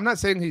department. Like I'm not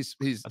saying he's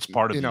That's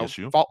part of the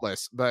issue.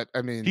 faultless, but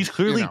I mean He's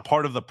clearly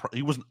part of the.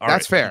 He wasn't.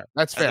 That's fair.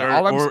 That's fair.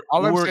 All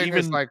I'm saying even,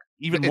 is like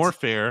even more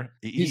fair.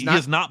 He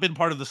has not been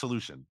part of the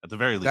solution at the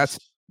very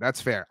least. That's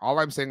fair. All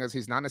I'm saying is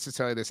he's not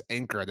necessarily this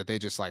anchor that they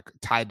just like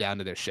tied down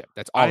to their ship.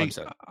 That's all I'm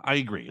saying. I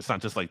agree. It's not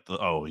just like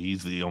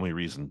he's the only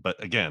reason.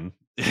 But again,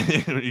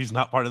 he's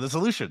not part of the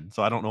solution.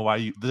 So I don't know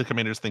why the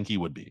Commanders think he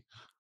would be.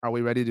 Are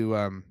we ready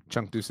to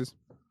chunk deuces?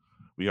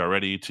 We are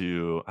ready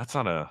to. That's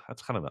kind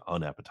of an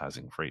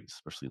unappetizing phrase,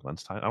 especially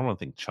lunchtime. I don't want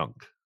to think chunk.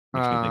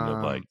 Makes me think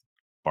of like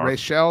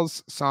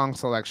Rachel's song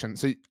selection.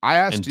 So I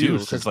asked and you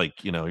because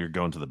like you're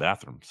going to the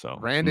bathroom. So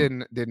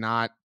Brandon did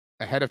not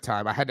ahead of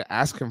time. I had to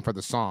ask him for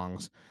the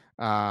songs.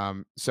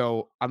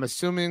 So I'm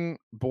assuming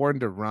Born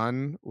to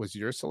Run was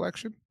your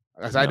selection?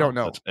 As I don't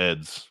know. That's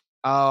Ed's.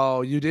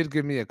 Oh, you did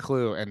give me a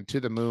clue. And To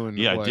the Moon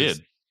I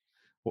did.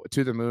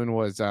 To the Moon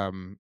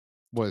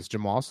was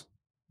Jamal's.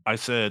 I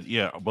said,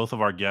 yeah, both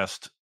of our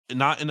guests,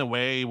 not in a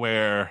way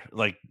where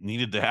like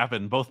needed to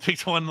happen. Both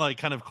picked one like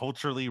kind of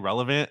culturally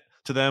relevant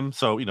to them.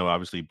 So,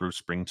 obviously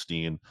Bruce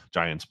Springsteen,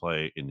 Giants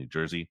play in New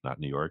Jersey, not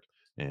New York,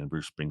 and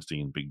Bruce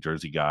Springsteen, big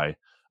Jersey guy.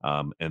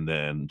 And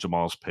then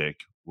Jamal's pick,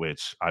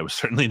 which I was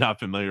certainly not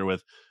familiar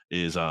with,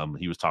 is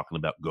he was talking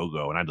about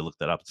go-go, and I had to look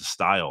that up. It's a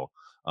style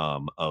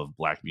of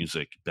black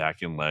music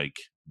back in like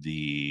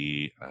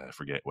the I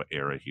forget what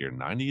era here,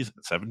 90s,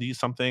 70s,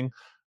 something.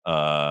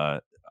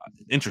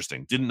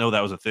 Interesting. Didn't know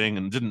that was a thing,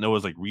 and didn't know it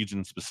was like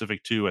region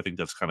specific too. I think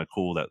that's kind of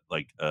cool that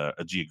like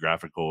a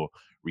geographical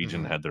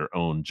region had their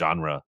own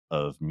genre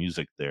of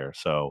music there.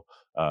 So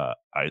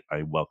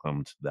I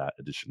welcomed that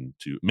addition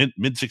to mid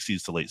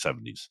 60s to late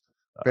 70s.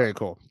 Very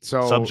cool.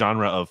 So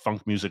subgenre of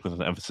funk music with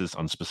an emphasis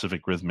on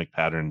specific rhythmic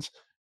patterns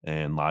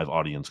and live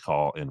audience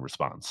call and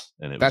response.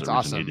 And it was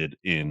originated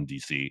in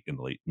DC in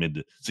the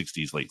mid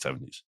 60s, late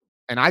 70s.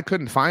 And I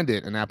couldn't find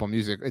it in Apple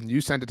Music, and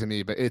you sent it to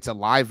me, but it's a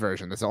live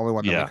version. That's the only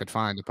one that we could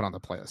find to put on the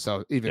playlist.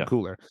 So even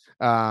cooler.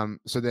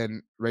 So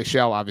then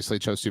Rachel obviously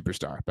chose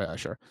Superstar by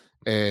Usher,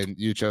 and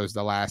you chose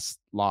The Last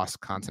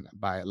Lost Continent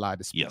by La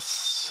Dispute.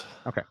 Yes.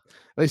 Okay.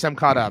 At least I'm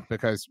caught up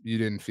because you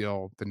didn't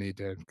feel the need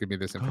to give me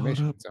this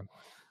information. So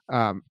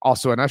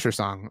also an Usher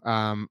song.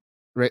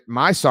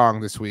 My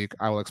song this week,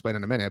 I will explain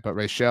in a minute, but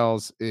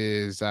Rachel's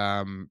is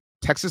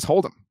Texas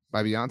Hold'em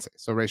by Beyonce.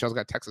 So Rachel's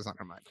got Texas on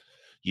her mind.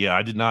 Yeah,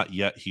 I did not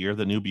yet hear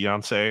the new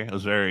Beyonce. It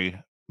was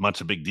very much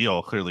a big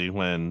deal, clearly,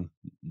 when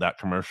that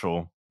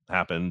commercial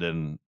happened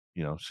and,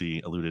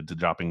 she alluded to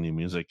dropping new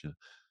music.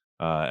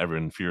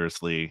 Everyone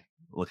furiously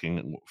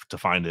looking to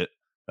find it.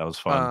 That was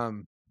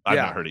fun. I've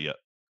not Yeah. heard it yet.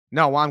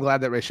 No, well, I'm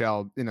glad that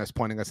Rachel, is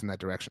pointing us in that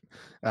direction.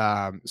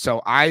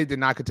 So I did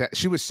not get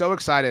she was so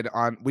excited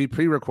we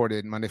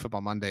pre-recorded Monday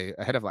Football Monday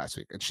ahead of last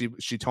week. And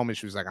she told me,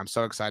 she was like, I'm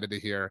so excited to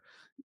hear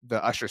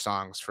the Usher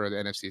songs for the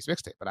NFC East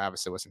Mixtape, but I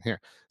obviously wasn't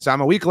here. So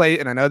I'm a week late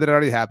and I know that it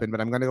already happened,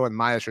 but I'm going to go with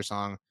my Usher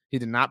song. He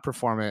did not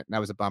perform it. And that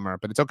was a bummer,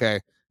 but it's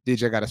okay.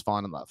 DJ got us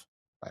falling in love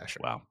by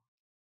Usher. Wow.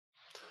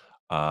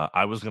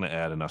 I was going to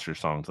add an Usher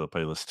song to the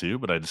playlist too,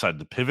 but I decided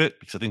to pivot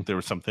because I think there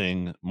was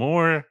something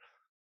more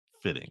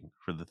fitting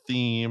for the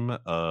theme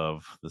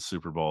of the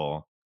Super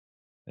Bowl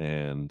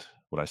and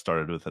what I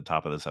started with at the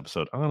top of this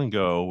episode. I'm going to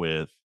go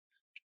with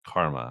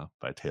Karma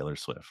by Taylor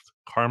Swift.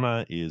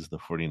 Karma is the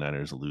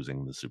 49ers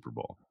losing the Super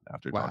Bowl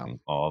after talking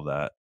all of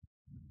that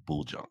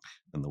bull junk,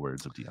 in the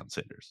words of Deion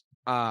Sanders.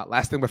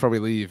 Last thing before we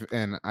leave,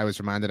 and I was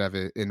reminded of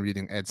it in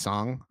reading Ed's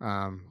song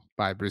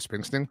by Bruce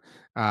Springsteen.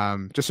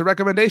 Just a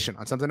recommendation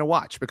on something to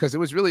watch because it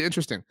was really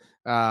interesting.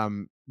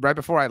 Right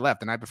before I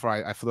left, the night before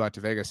I flew out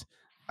to Vegas,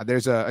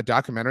 there's a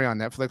documentary on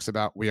Netflix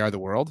about We Are the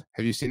World.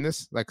 Have you seen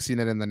this? Like, seen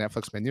it in the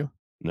Netflix menu?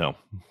 No.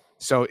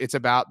 So it's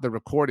about the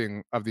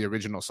recording of the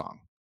original song.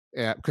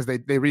 Yeah, because they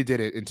redid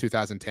it in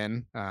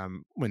 2010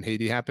 when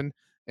Haiti happened.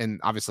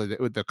 And obviously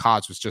the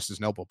cause was just as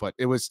noble, but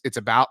it's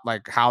about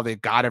like how they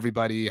got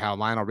everybody, how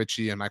Lionel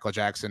Richie and Michael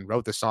Jackson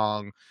wrote the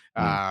song,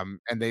 and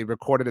they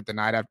recorded it the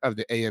night of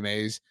the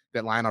AMAs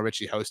that Lionel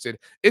Richie hosted.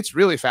 It's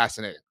really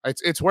fascinating.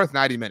 It's worth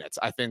 90 minutes,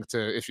 I think,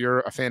 if you're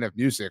a fan of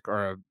music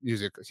or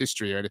music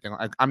history or anything.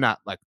 I'm not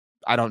like,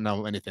 I don't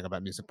know anything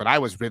about music, but I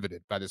was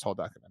riveted by this whole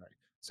documentary.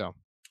 So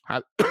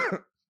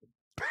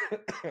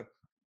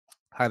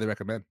highly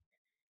recommend.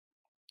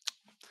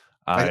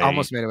 I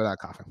almost made it without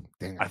coughing.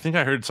 Dang it. I think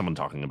I heard someone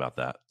talking about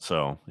that.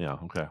 So yeah,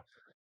 okay.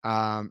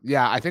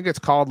 Yeah, I think it's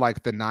called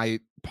like the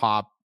Night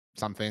Pop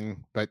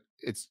something, but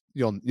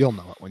you'll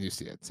know it when you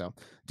see it. So,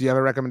 do you have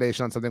a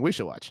recommendation on something we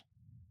should watch?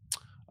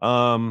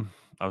 I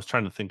was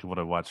trying to think of what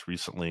I watched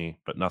recently,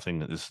 but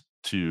nothing is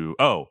too.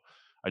 Oh,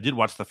 I did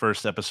watch the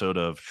first episode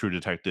of True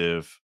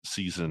Detective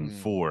season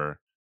 4,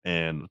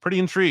 and pretty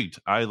intrigued.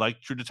 I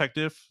like True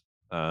Detective.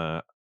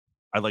 I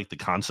like the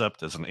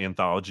concept as an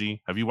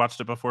anthology. Have you watched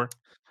it before?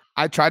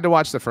 I tried to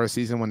watch the first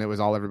season when it was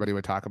all everybody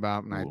would talk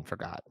about, and I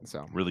forgot.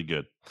 So really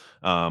good.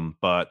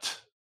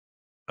 But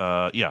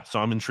yeah,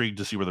 so I'm intrigued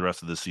to see where the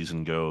rest of this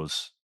season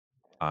goes.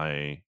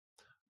 I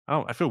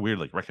feel weird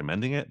like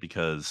recommending it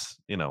because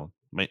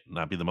might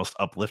not be the most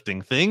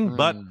uplifting thing,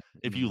 but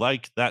if you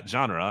like that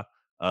genre,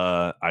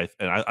 I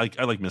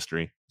like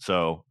mystery,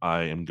 so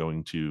I am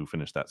going to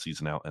finish that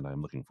season out, and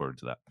I'm looking forward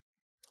to that.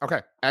 Okay,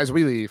 as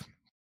we leave,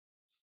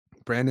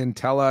 Brandon,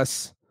 tell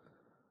us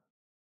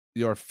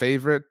your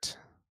favorite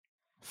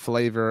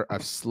flavor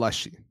of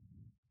slushie.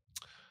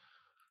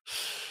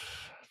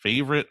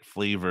 Favorite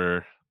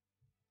flavor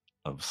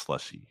of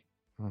slushie.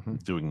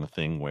 Doing the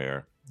thing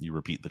where you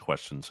repeat the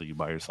question so you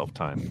buy yourself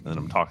time, and then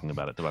I'm talking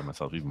about it to buy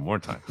myself even more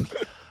time.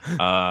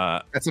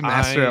 That's a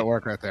master at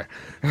work right there.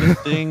 The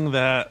thing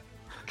that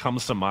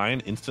comes to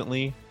mind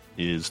instantly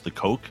is the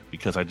Coke,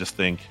 because I just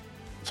think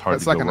it's hard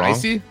to go wrong. It's like an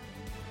icy?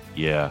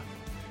 Yeah.